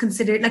what's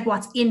considered like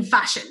what's in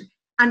fashion.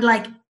 And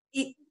like,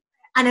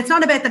 and it's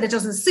not about that it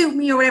doesn't suit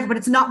me or whatever, but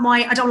it's not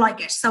I don't like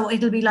it. So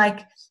it'll be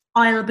like,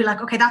 I'll be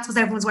like, okay, that's what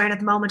everyone's wearing at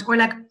the moment. Or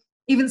like,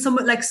 even some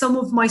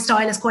of my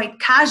style is quite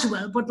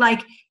casual, but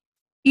like,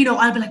 you know,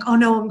 I'll be like, oh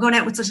no, I'm going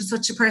out with such and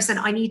such a person,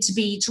 I need to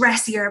be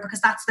dressier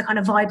because that's the kind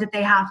of vibe that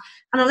they have.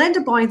 And I'll end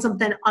up buying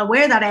something, I'll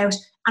wear that out,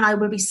 and I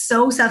will be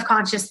so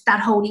self-conscious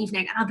that whole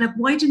evening. And I'll be like,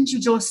 why didn't you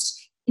just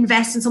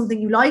invest in something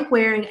you like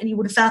wearing and you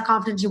would have felt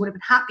confident, you would have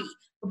been happy?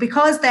 But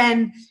because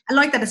then, I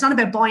like that it's not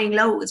about buying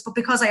loads, but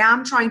because I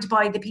am trying to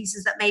buy the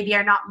pieces that maybe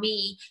are not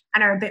me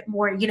and are a bit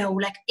more, you know,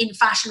 like in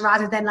fashion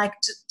rather than like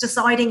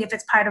deciding if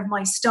it's part of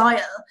my style,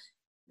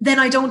 then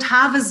I don't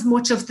have as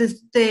much of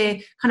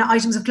the kind of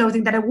items of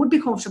clothing that I would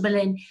be comfortable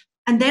in.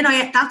 And then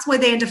that's why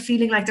they end up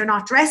feeling like they're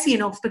not dressy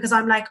enough, because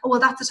I'm like, oh, well,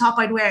 that's the top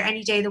I'd wear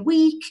any day of the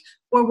week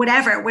or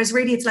whatever. Whereas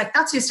really it's like,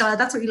 that's your style,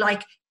 that's what you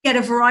like. Get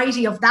a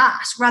variety of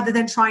that rather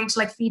than trying to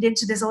like feed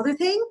into this other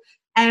thing.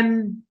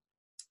 And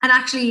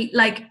actually,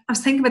 like, I was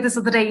thinking about this the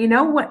other day, you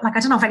know what, like,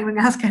 I don't know if anyone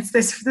else gets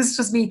this is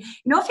just me.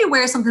 You know, if you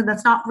wear something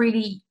that's not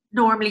really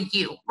normally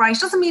you, right?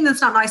 Doesn't mean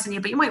it's not nice on you,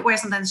 but you might wear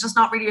something that's just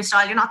not really your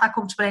style, you're not that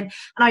comfortable in.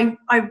 And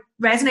I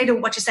resonated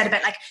with what you said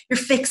about like, you're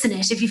fixing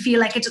it. If you feel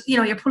like it's, you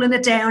know, you're pulling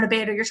it down a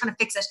bit or you're trying to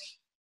fix it.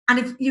 And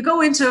if you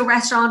go into a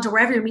restaurant or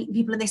wherever you're meeting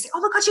people and they say,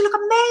 oh my God, you look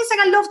amazing,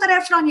 I love that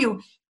outfit on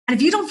you. And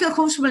if you don't feel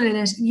comfortable in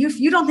it,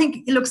 you don't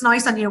think it looks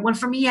nice on you, well,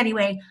 for me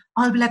anyway,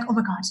 I'll be like, oh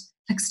my God,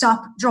 like,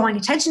 stop drawing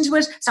attention to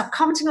it, stop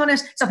commenting on it,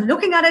 stop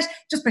looking at it,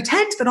 just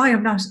pretend that I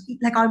am not,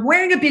 like, I'm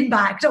wearing a bin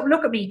bag, don't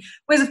look at me.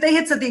 Whereas if they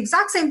had said the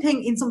exact same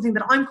thing in something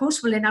that I'm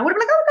comfortable in, I would have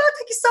been like, oh God,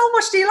 thank you so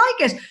much, do you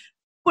like it?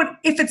 But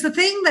if it's the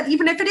thing that,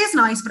 even if it is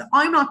nice, but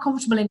I'm not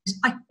comfortable in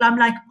it, I'm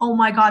like, oh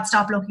my God,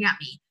 stop looking at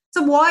me.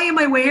 So why am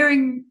I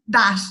wearing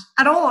that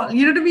at all?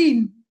 You know what I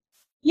mean?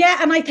 Yeah,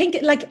 and I think,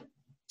 like,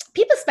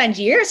 people spend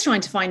years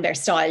trying to find their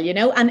style, you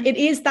know, and it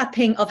is that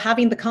thing of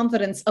having the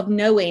confidence of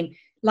knowing,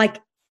 like,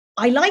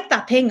 I like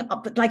that thing,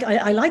 but like,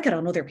 I like it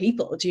on other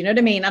people. Do you know what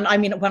I mean? And I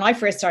mean, when I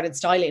first started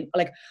styling,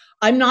 like,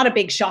 I'm not a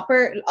big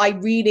shopper.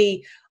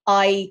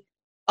 I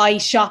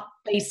shop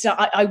based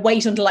on, I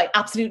wait until I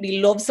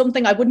absolutely love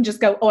something. I wouldn't just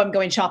go, oh, I'm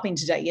going shopping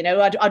today. You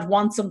know, I'd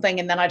want something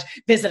and then I'd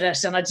visit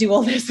it and I'd do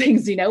all those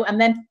things, you know,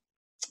 and then,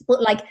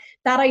 but like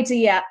that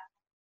idea,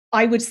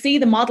 I would see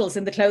the models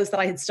in the clothes that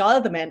I had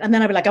styled them in, and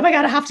then I'd be like, oh my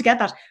God, I have to get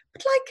that.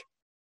 But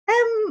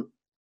like,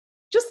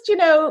 just, you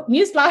know,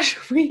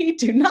 newsflash, we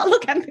do not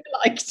look anything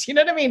alike. Do you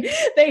know what I mean?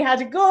 They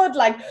had a good,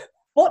 like,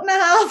 foot and a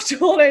half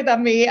taller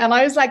than me. And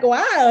I was like,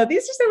 wow,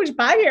 these are so much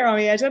baggier on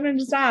me. I don't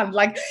understand.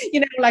 Like, you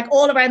know, like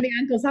all around the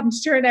ankles, having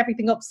to turn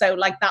everything up. So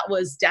like, that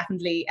was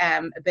definitely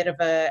a bit of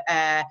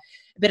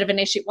an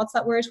issue. What's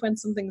that word when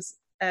something's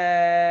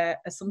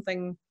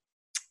something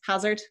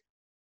hazard?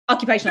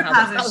 Occupational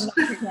hazard. That was an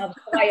occupational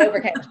hazard. I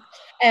overcame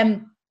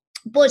it.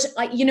 But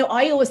you know,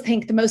 I always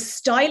think the most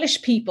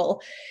stylish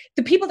people,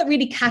 the people that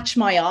really catch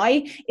my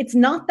eye, it's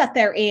not that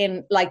they're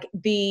in like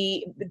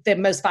the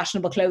most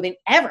fashionable clothing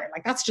ever.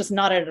 Like, that's just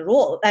not it at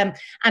all. And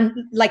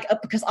like,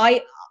 because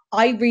I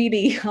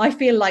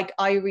feel like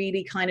I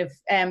really kind of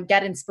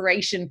get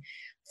inspiration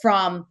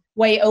from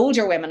way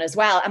older women as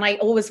well. And I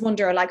always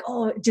wonder, like,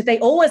 oh, did they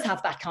always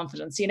have that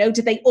confidence? You know,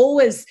 did they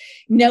always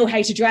know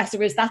how to dress?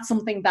 Or is that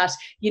something that,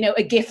 you know,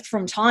 a gift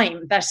from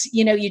time that,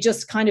 you know, you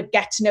just kind of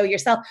get to know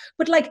yourself?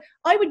 But like,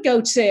 I would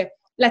go to,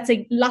 let's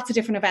say, lots of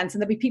different events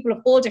and there'd be people of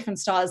all different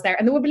styles there.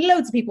 And there would be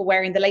loads of people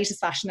wearing the latest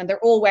fashion and they're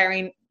all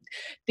wearing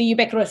the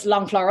ubiquitous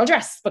long floral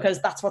dress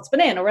because that's what's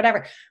been in or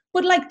whatever.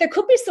 But like, there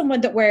could be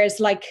someone that wears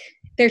like,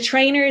 they're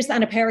trainers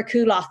and a pair of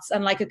culottes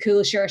and like a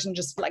cool shirt and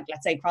just like,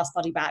 let's say,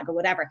 crossbody bag or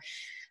whatever.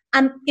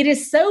 And it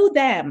is so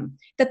them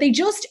that they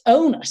just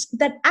own it,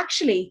 that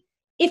actually,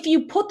 if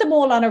you put them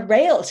all on a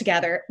rail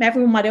together,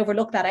 everyone might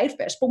overlook that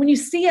outfit. But when you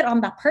see it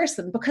on that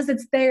person, because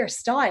it's their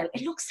style,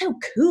 it looks so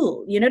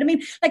cool. You know what I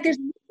mean? Like there's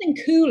nothing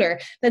cooler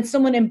than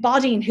someone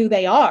embodying who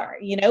they are,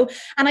 you know?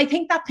 And I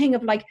think that thing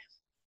of like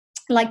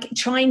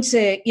trying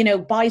to, you know,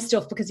 buy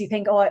stuff because you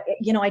think, oh,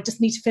 you know, I just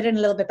need to fit in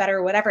a little bit better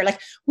or whatever. Like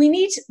we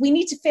need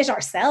to fit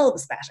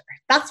ourselves better.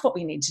 That's what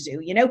we need to do,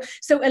 you know?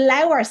 So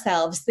allow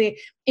ourselves the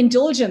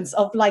indulgence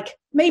of like,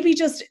 maybe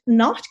just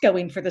not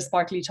going for the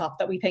sparkly top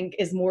that we think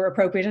is more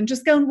appropriate and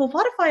just going, well,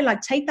 what if I like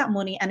take that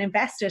money and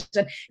invest it,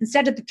 and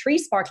instead of the 3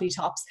 sparkly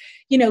tops,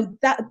 you know,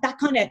 that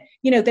kind of,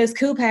 you know, those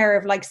cool pair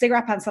of like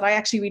cigarette pants that I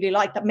actually really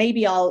like, that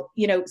maybe I'll,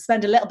 you know,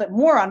 spend a little bit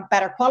more on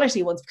better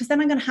quality ones, because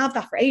then I'm going to have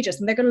that for ages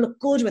and they're going to look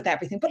good with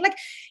everything. But like,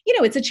 you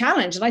know, it's a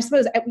challenge. And I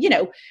suppose, you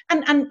know,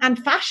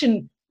 and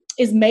fashion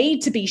is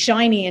made to be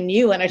shiny and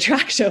new and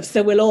attractive,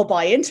 so we'll all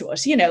buy into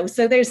it, you know.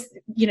 So there's,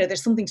 you know,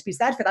 there's something to be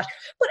said for that.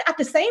 But at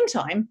the same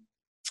time,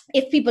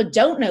 if people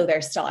don't know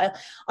their style,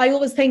 I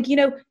always think, you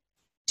know,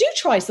 do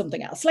try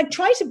something else. Like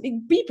try to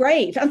be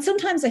brave. And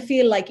sometimes I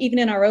feel like even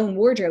in our own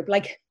wardrobe,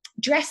 like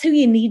dress who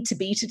you need to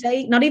be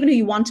today, not even who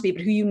you want to be,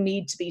 but who you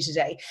need to be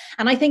today.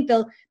 And I think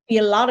there'll be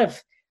a lot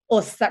of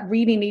us that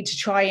really need to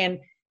try and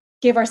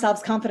give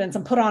ourselves confidence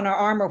and put on our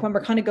armor when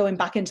we're kind of going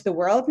back into the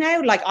world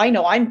now. Like I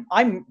know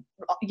I'm,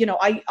 you know,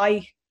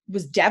 I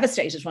was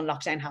devastated when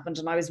lockdown happened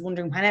and I was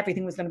wondering when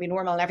everything was going to be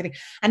normal and everything.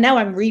 And now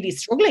I'm really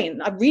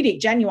struggling. I really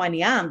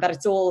genuinely am, that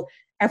it's all,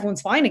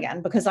 everyone's fine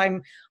again, because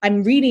I'm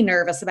really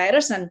nervous about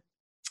it.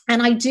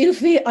 And I do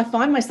feel, I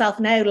find myself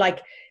now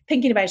like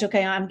thinking about,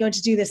 okay, I'm going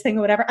to do this thing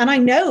or whatever. And I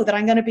know that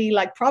I'm going to be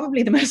like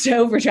probably the most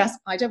overdressed.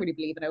 I don't really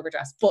believe in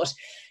overdressed, but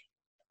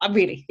I'm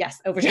really,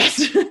 yes,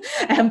 overdressed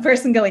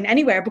person going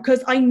anywhere,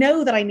 because I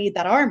know that I need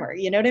that armor,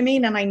 you know what I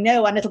mean? And I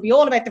know, and it'll be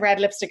all about the red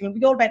lipstick and it'll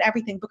be all about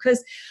everything,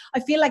 because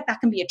I feel like that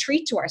can be a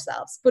treat to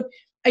ourselves. But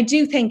I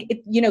do think,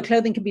 you know,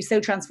 clothing can be so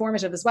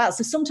transformative as well.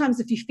 So sometimes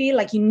if you feel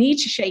like you need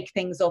to shake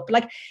things up,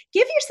 like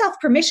give yourself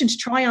permission to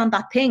try on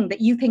that thing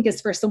that you think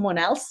is for someone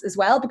else as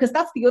well, because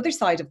that's the other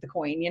side of the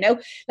coin, you know?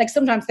 Like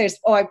sometimes there's,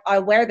 oh,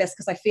 I'll wear this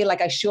because I feel like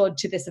I should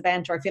to this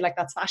event, or I feel like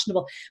that's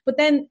fashionable. But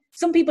then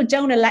some people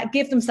don't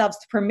give themselves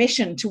the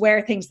permission to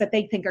wear things that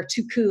they think are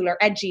too cool or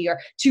edgy or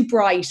too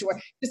bright, or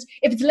just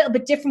if it's a little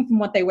bit different from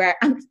what they wear.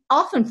 And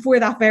often for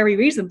that very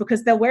reason,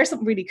 because they'll wear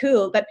something really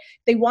cool that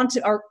they want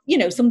to, or, you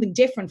know, something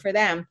different for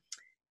them,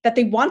 that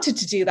they wanted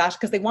to do that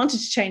because they wanted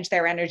to change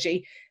their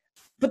energy.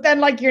 But then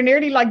like you're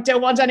nearly like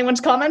don't want anyone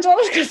to comment on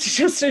it because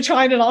you just are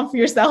trying it on for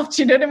yourself.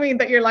 Do you know what I mean?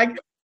 That you're like you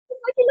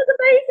look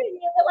amazing.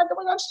 You're like, oh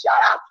my God, shut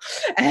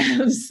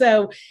up.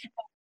 So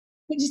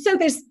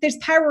there's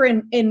power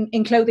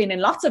in clothing in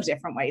lots of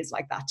different ways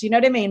like that. Do you know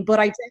what I mean? But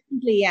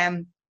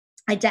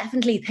I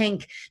definitely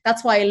think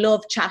that's why I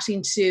love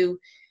chatting to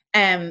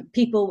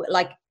people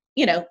like,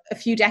 you know, a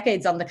few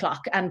decades on the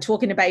clock and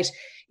talking about,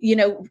 you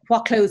know,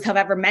 what clothes have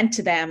ever meant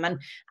to them,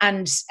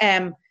 and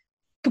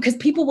because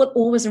people will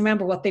always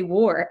remember what they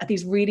wore at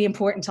these really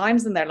important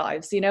times in their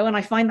lives, you know, and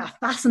I find that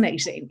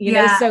fascinating, you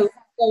know. So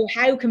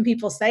how can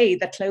people say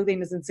that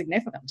clothing is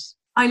insignificant?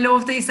 I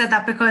love that you said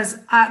that, because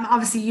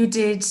obviously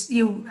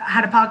you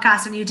had a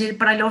podcast and you did,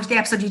 but I loved the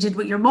episode you did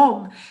with your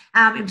mum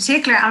in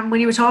particular. And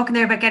when you were talking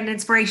there about getting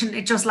inspiration,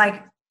 it just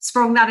like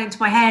sprung that into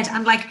my head.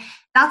 And like,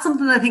 that's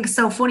something that I think is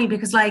so funny,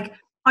 because like,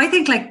 I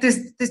think like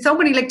there's so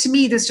many, like to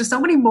me, there's just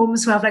so many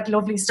mums who have like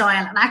lovely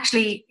style. And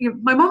actually, you know,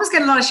 my mum is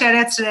getting a lot of shout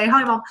outs today.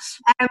 Hi mum.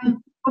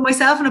 But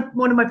myself and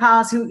one of my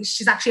pals, who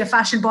she's actually a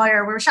fashion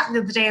buyer, we were chatting the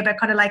other day about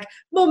kind of like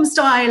mum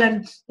style.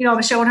 And, you know, I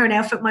was showing her an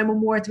outfit my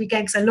mum wore at the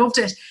weekend because I loved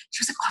it.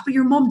 She was like, oh, but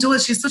your mum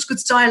does. She has such good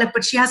style, like,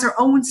 but she has her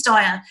own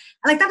style. And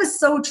like, that is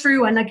so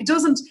true. And like, it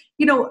doesn't,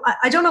 you know,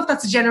 I don't know if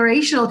that's a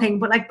generational thing,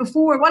 but like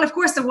before, well, of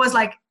course there was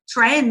like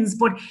trends,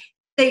 but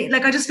they,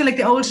 like, I just feel like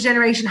the older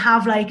generation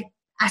have like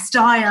a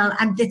style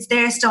and it's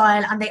their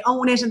style and they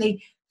own it and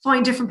they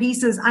find different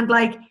pieces. And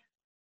like,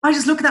 I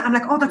just look at that and I'm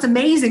like, oh, that's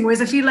amazing.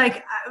 Whereas I feel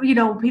like, you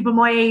know, people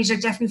my age, I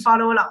definitely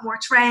follow a lot more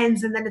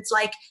trends. And then it's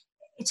like,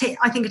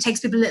 I think it takes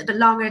people a little bit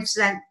longer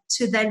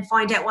to then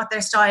find out what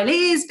their style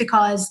is,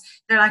 because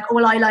they're like, oh,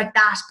 well, I like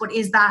that. But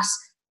is that,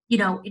 you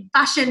know, in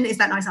fashion? Is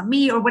that nice on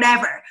me or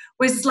whatever?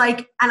 Whereas it's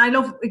like, and I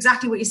love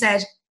exactly what you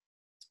said,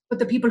 but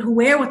the people who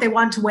wear what they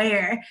want to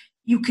wear,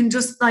 you can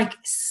just like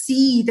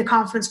see the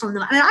confidence from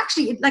them. And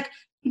actually, it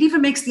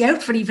even makes the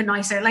outfit even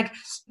nicer. Like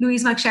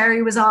Louise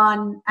McSherry was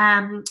on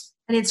an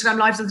Instagram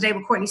Live the other day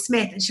with Courtney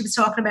Smith, and she was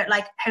talking about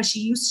like how she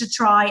used to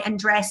try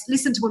and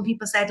listen to when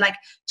people said like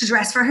to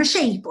dress for her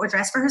shape or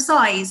dress for her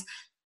size.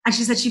 And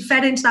she said she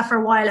fed into that for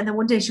a while, and then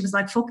one day she was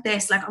like, fuck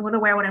this, like I'm going to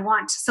wear what I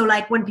want. So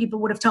like when people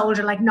would have told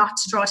her like not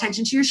to draw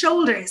attention to your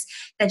shoulders,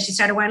 then she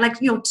started wearing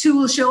like, you know,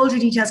 tulle shoulder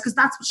details, because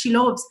that's what she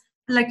loves.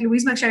 And like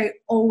Louise McSherry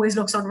always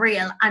looks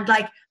unreal, and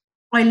like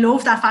I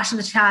love that fashion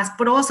that she has,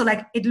 but also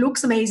like it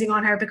looks amazing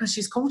on her because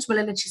she's comfortable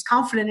in it, she's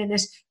confident in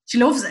it, she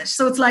loves it.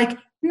 So it's like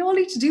we all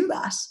need to do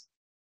that.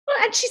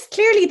 And she's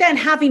clearly then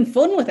having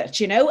fun with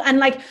it, and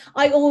like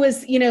I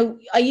always,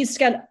 I used to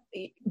get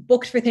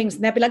booked for things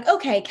and they'd be like,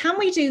 okay, can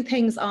we do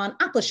things on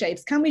apple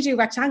shapes? Can we do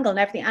rectangle and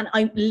everything? And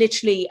I'm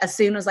literally, as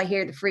soon as I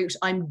hear the fruit,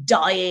 I'm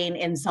dying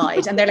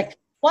inside. And they're like,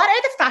 what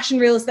are the fashion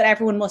rules that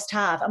everyone must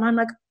have? And I'm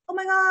like, oh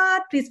my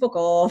God, please fuck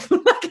off.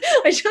 Like,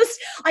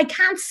 I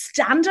can't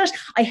stand it.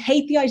 I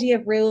hate the idea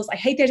of rules. I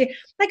hate the idea.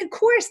 Like, of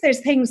course,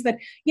 there's things that,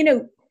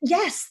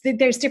 yes,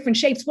 there's different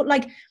shapes, but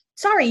like,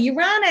 sorry, you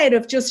ran out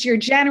of just your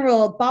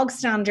general bog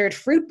standard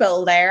fruit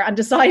bowl there and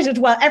decided,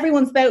 well,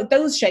 everyone's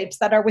those shapes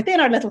that are within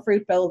our little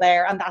fruit bowl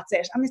there, and that's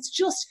it. And it's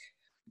just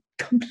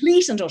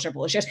complete and utter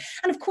bullshit.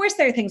 And of course,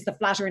 there are things that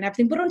flatter and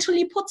everything, but until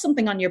you put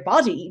something on your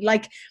body,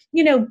 like,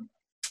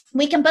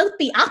 we can both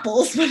be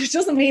apples, but it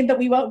doesn't mean that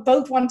we won't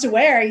both want to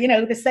wear,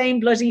 the same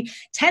bloody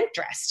tent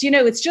dress.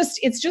 It's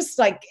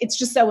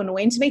just so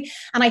annoying to me.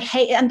 And I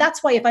hate, and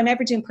that's why if I'm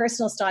ever doing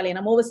personal styling,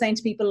 I'm always saying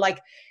to people,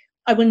 like,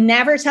 I will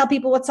never tell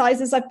people what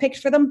sizes I've picked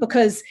for them,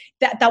 because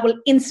that will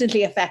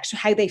instantly affect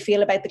how they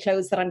feel about the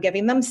clothes that I'm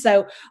giving them.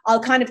 So I'll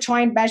kind of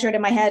try and measure it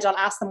in my head. I'll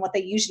ask them what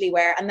they usually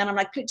wear. And then I'm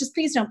like, just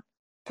please don't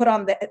put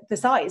on the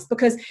size,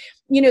 because,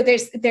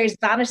 there's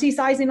vanity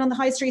sizing on the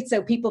high street.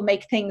 So people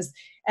make things,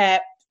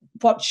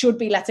 what should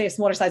be, let's say, a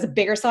smaller size, a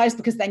bigger size,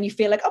 because then you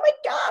feel like, oh my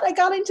God, I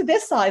got into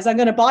this size, I'm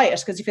going to buy it,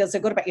 because you feel so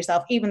good about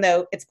yourself, even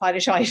though it's pile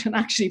of shite and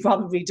actually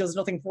probably does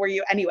nothing for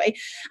you anyway.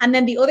 And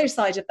then the other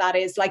side of that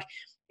is like,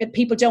 if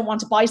people don't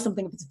want to buy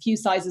something if it's a few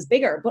sizes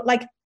bigger. But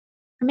like,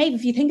 maybe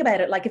if you think about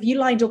it, like if you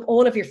lined up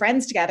all of your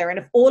friends together and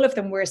if all of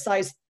them were a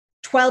size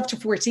 12 to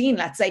 14,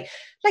 let's say,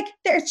 like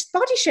their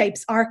body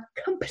shapes are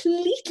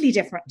completely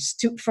different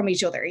from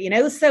each other,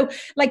 So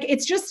like,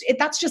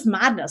 that's just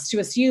madness to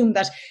assume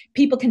that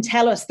people can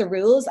tell us the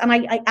rules. And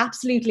I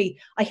absolutely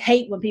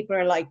hate when people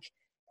are like,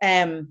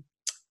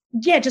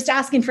 just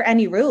asking for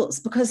any rules,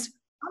 because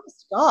honest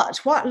to God,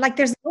 what, like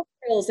there's no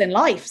rules in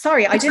life.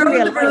 Sorry, I didn't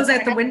realize the rules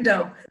out the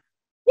window.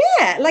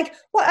 Yeah, like,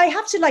 well, I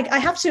have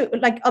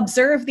to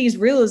observe these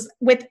rules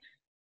with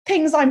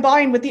things I'm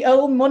buying with the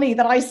own money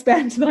that I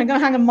spent that I'm going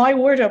to hang in my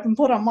wardrobe and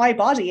put on my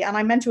body, and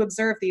I'm meant to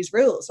observe these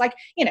rules. Like,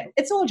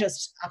 it's all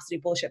just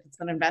absolute bullshit that's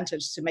been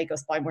invented to make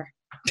us buy more.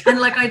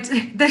 And like, I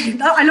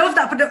love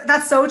that, but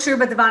that's so true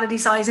about the vanity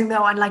sizing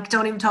though. And like,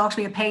 don't even talk to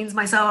me, it pains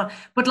my soul.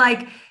 But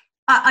like,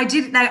 I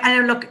did now. I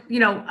look,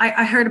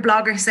 I heard a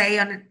blogger say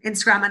on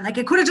Instagram, and like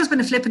it could have just been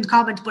a flippant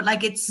comment, but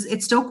like it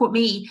stuck with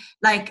me.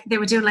 Like they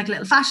were doing like a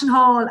little fashion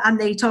haul, and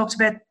they talked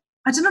about,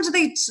 I don't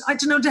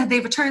know, did they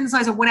return the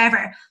size or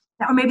whatever,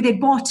 or maybe they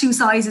bought two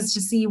sizes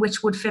to see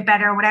which would fit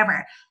better or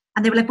whatever.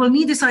 And they were like, well,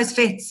 neither size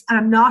fits, and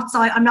I'm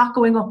not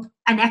going up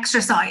an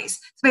extra size.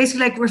 So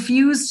basically, like,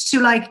 refused to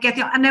like get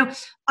the. And now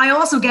I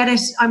also get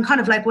it. I'm kind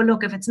of like, well,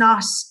 look, if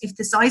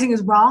the sizing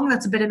is wrong,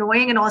 that's a bit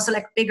annoying, and also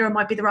like bigger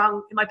might be the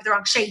wrong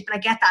shape, and I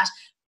get that.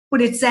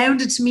 But it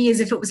sounded to me as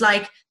if it was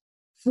like,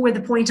 for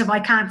the point of, I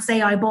can't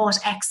say I bought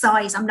X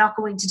size, I'm not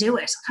going to do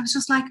it. I was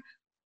just like,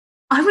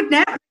 I would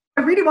never.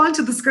 I really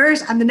wanted the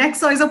skirt, and the next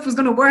size up was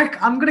going to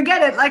work. I'm going to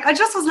get it. Like, I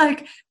just was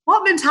like,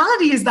 what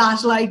mentality is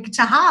that like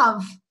to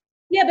have?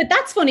 Yeah, but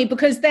that's funny,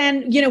 because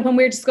then, when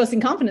we're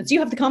discussing confidence, you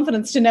have the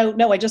confidence to know,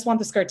 no, I just want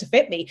the skirt to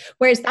fit me.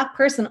 Whereas that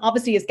person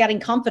obviously is getting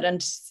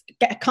confidence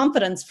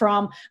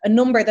from a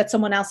number that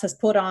someone else has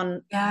put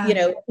on,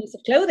 a piece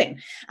of clothing.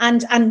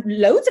 And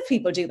loads of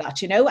people do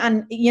that,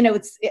 and,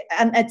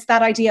 it's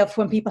that idea of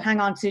when people hang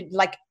on to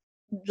like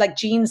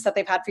jeans that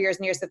they've had for years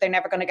and years that they're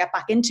never going to get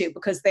back into,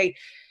 because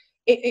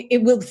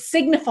it will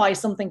signify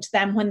something to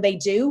them when they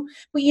do.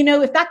 But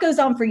if that goes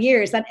on for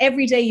years, then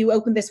every day you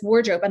open this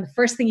wardrobe and the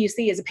first thing you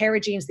see is a pair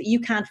of jeans that you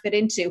can't fit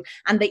into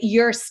and that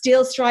you're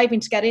still striving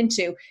to get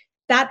into,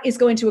 that is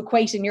going to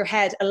equate in your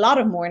head a lot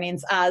of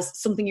mornings as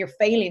something you're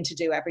failing to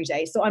do every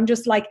day. So I'm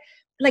just like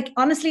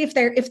honestly, if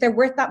they're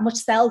worth that much,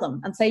 sell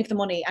them and save the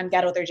money and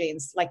get other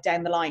jeans like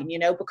down the line,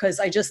 because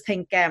I just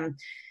think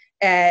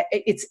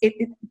it's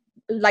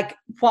like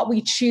what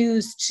we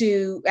choose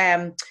to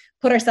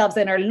put ourselves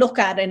in or look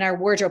at in our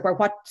wardrobe, or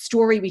what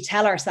story we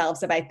tell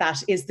ourselves about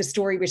that, is the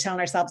story we're telling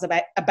ourselves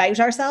about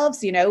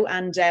ourselves,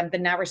 and the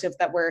narrative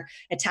that we're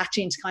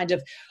attaching to kind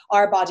of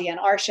our body and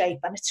our shape.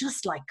 And it's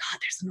just like, God,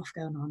 there's enough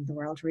going on in the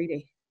world,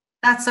 really.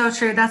 That's so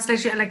true. That's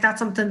literally, like, that's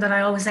something that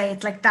I always say.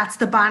 It's like, that's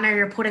the banner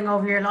you're putting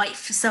over your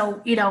life.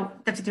 So,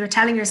 if you're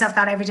telling yourself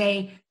that every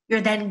day,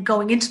 you're then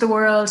going into the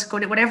world,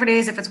 going to whatever it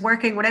is, if it's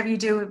working, whatever you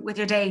do with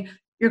your day,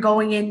 you're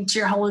going into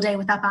your whole day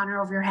with that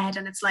banner over your head.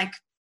 And it's like,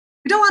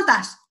 we don't want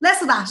that. Less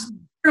of that.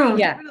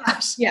 Yeah.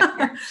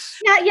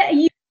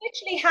 You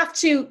literally have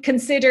to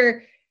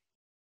consider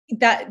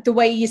that the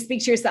way you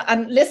speak to yourself.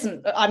 And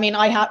listen, I mean,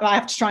 I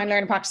have to try and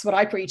learn and practice what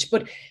I preach,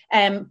 but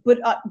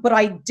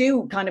I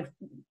do kind of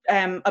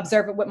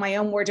observe it with my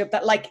own wardrobe,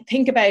 that like,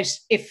 think about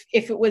if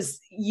it was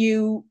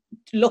you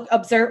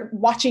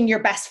watching your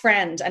best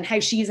friend and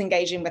how she's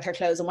engaging with her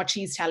clothes and what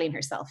she's telling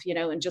herself,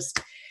 and just,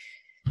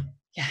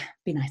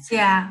 be nice.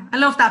 Yeah, I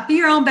love that. Be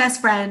your own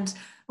best friend.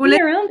 Well,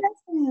 your own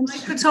best friend. I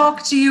could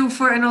talk to you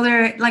for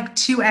another like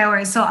 2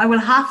 hours, so I will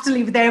have to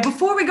leave it there.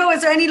 Before we go,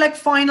 is there any like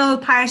final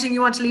parting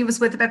you want to leave us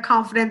with about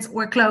confidence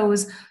or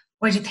clothes?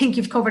 Or do you think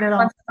you've covered it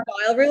all?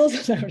 Style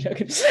rules? No, I'm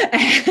joking.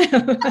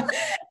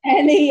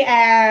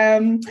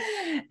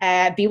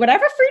 Be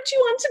whatever fruit you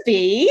want to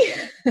be.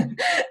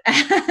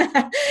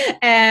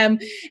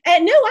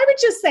 No, I would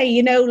just say,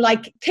 you know,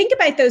 like think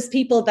about those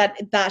people that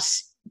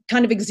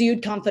kind of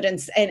exude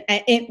confidence and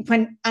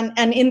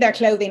in their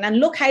clothing, and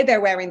look how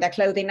they're wearing their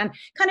clothing, and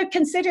kind of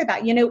consider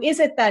that, you know, is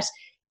it that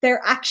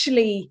they're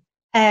actually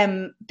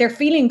they're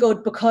feeling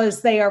good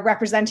because they are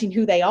representing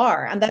who they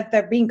are, and that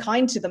they're being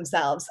kind to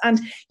themselves. And,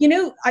 you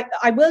know,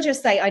 I will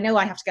just say, I know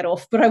I have to get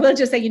off, but I will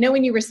just say, you know,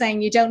 when you were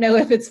saying you don't know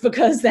if it's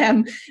because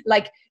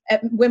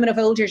women of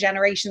older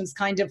generations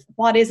kind of,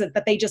 what is it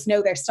that they just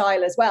know their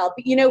style as well?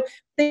 But, you know,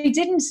 they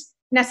didn't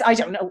necessarily, I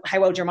don't know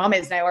how old your mom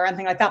is now or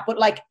anything like that, but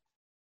like,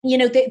 you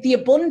know, the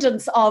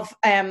abundance of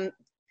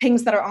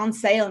things that are on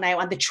sale now,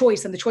 and the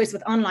choice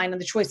with online,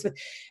 and the choice with,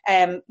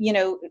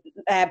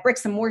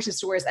 bricks and mortar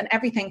stores and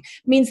everything,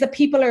 means that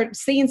people are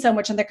seeing so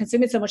much and they're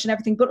consuming so much and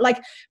everything. But like,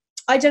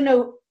 I don't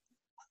know,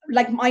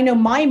 like I know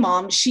my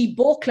mom, she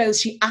bought clothes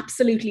she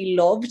absolutely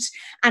loved,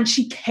 and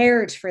she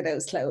cared for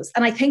those clothes.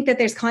 And I think that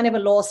there's kind of a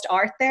lost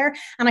art there.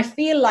 And I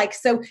feel like,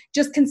 so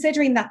just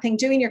considering that thing,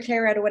 doing your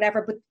clear out or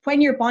whatever, but when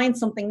you're buying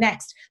something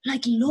next,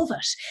 like love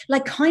it,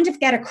 like kind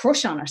of get a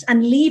crush on it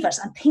and leave it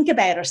and think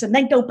about it and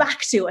then go back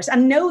to it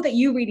and know that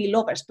you really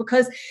love it,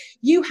 because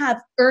you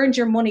have earned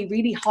your money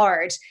really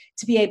hard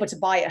to be able to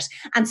buy it,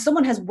 and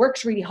someone has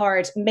worked really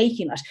hard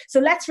making it.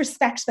 So let's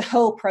respect the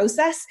whole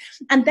process.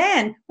 And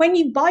then when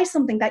you buy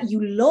something that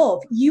you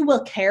love, you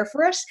will care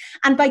for it,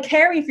 and by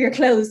caring for your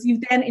clothes, you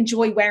then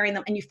enjoy wearing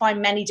them, and you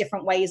find many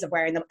different ways of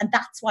wearing them. And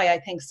that's why I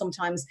think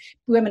sometimes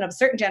women of a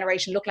certain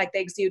generation look like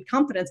they exude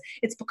confidence.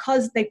 It's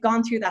because they've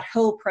gone through that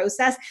whole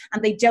process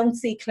and they don't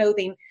see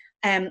clothing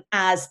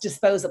as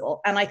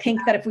disposable. And I think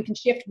that if we can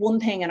shift one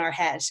thing in our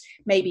head,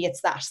 maybe it's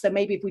that. So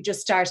maybe if we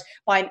just start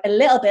buying a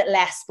little bit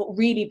less, but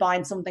really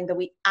buying something that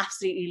we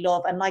absolutely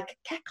love and like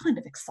get kind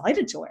of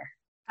excited to wear.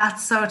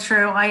 That's so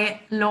true. I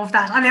love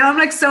that. I mean, I'm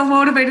like so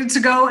motivated to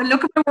go and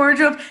look at my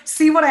wardrobe,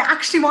 see what I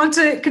actually want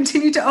to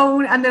continue to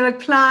own, and then like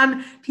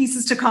plan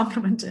pieces to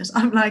complement it.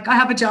 I'm like, I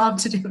have a job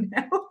to do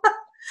now.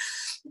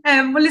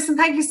 Well, listen,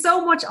 thank you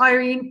so much,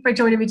 Irene, for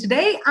joining me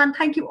today. And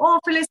thank you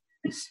all for listening.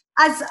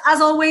 As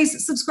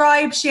always,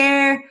 subscribe,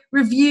 share,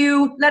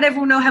 review, let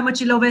everyone know how much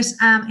you love it.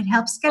 It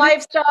helps get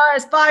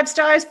 5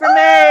 stars for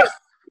me.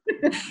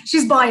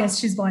 She's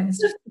biased.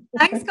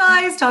 Thanks,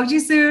 guys. Talk to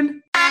you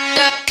soon.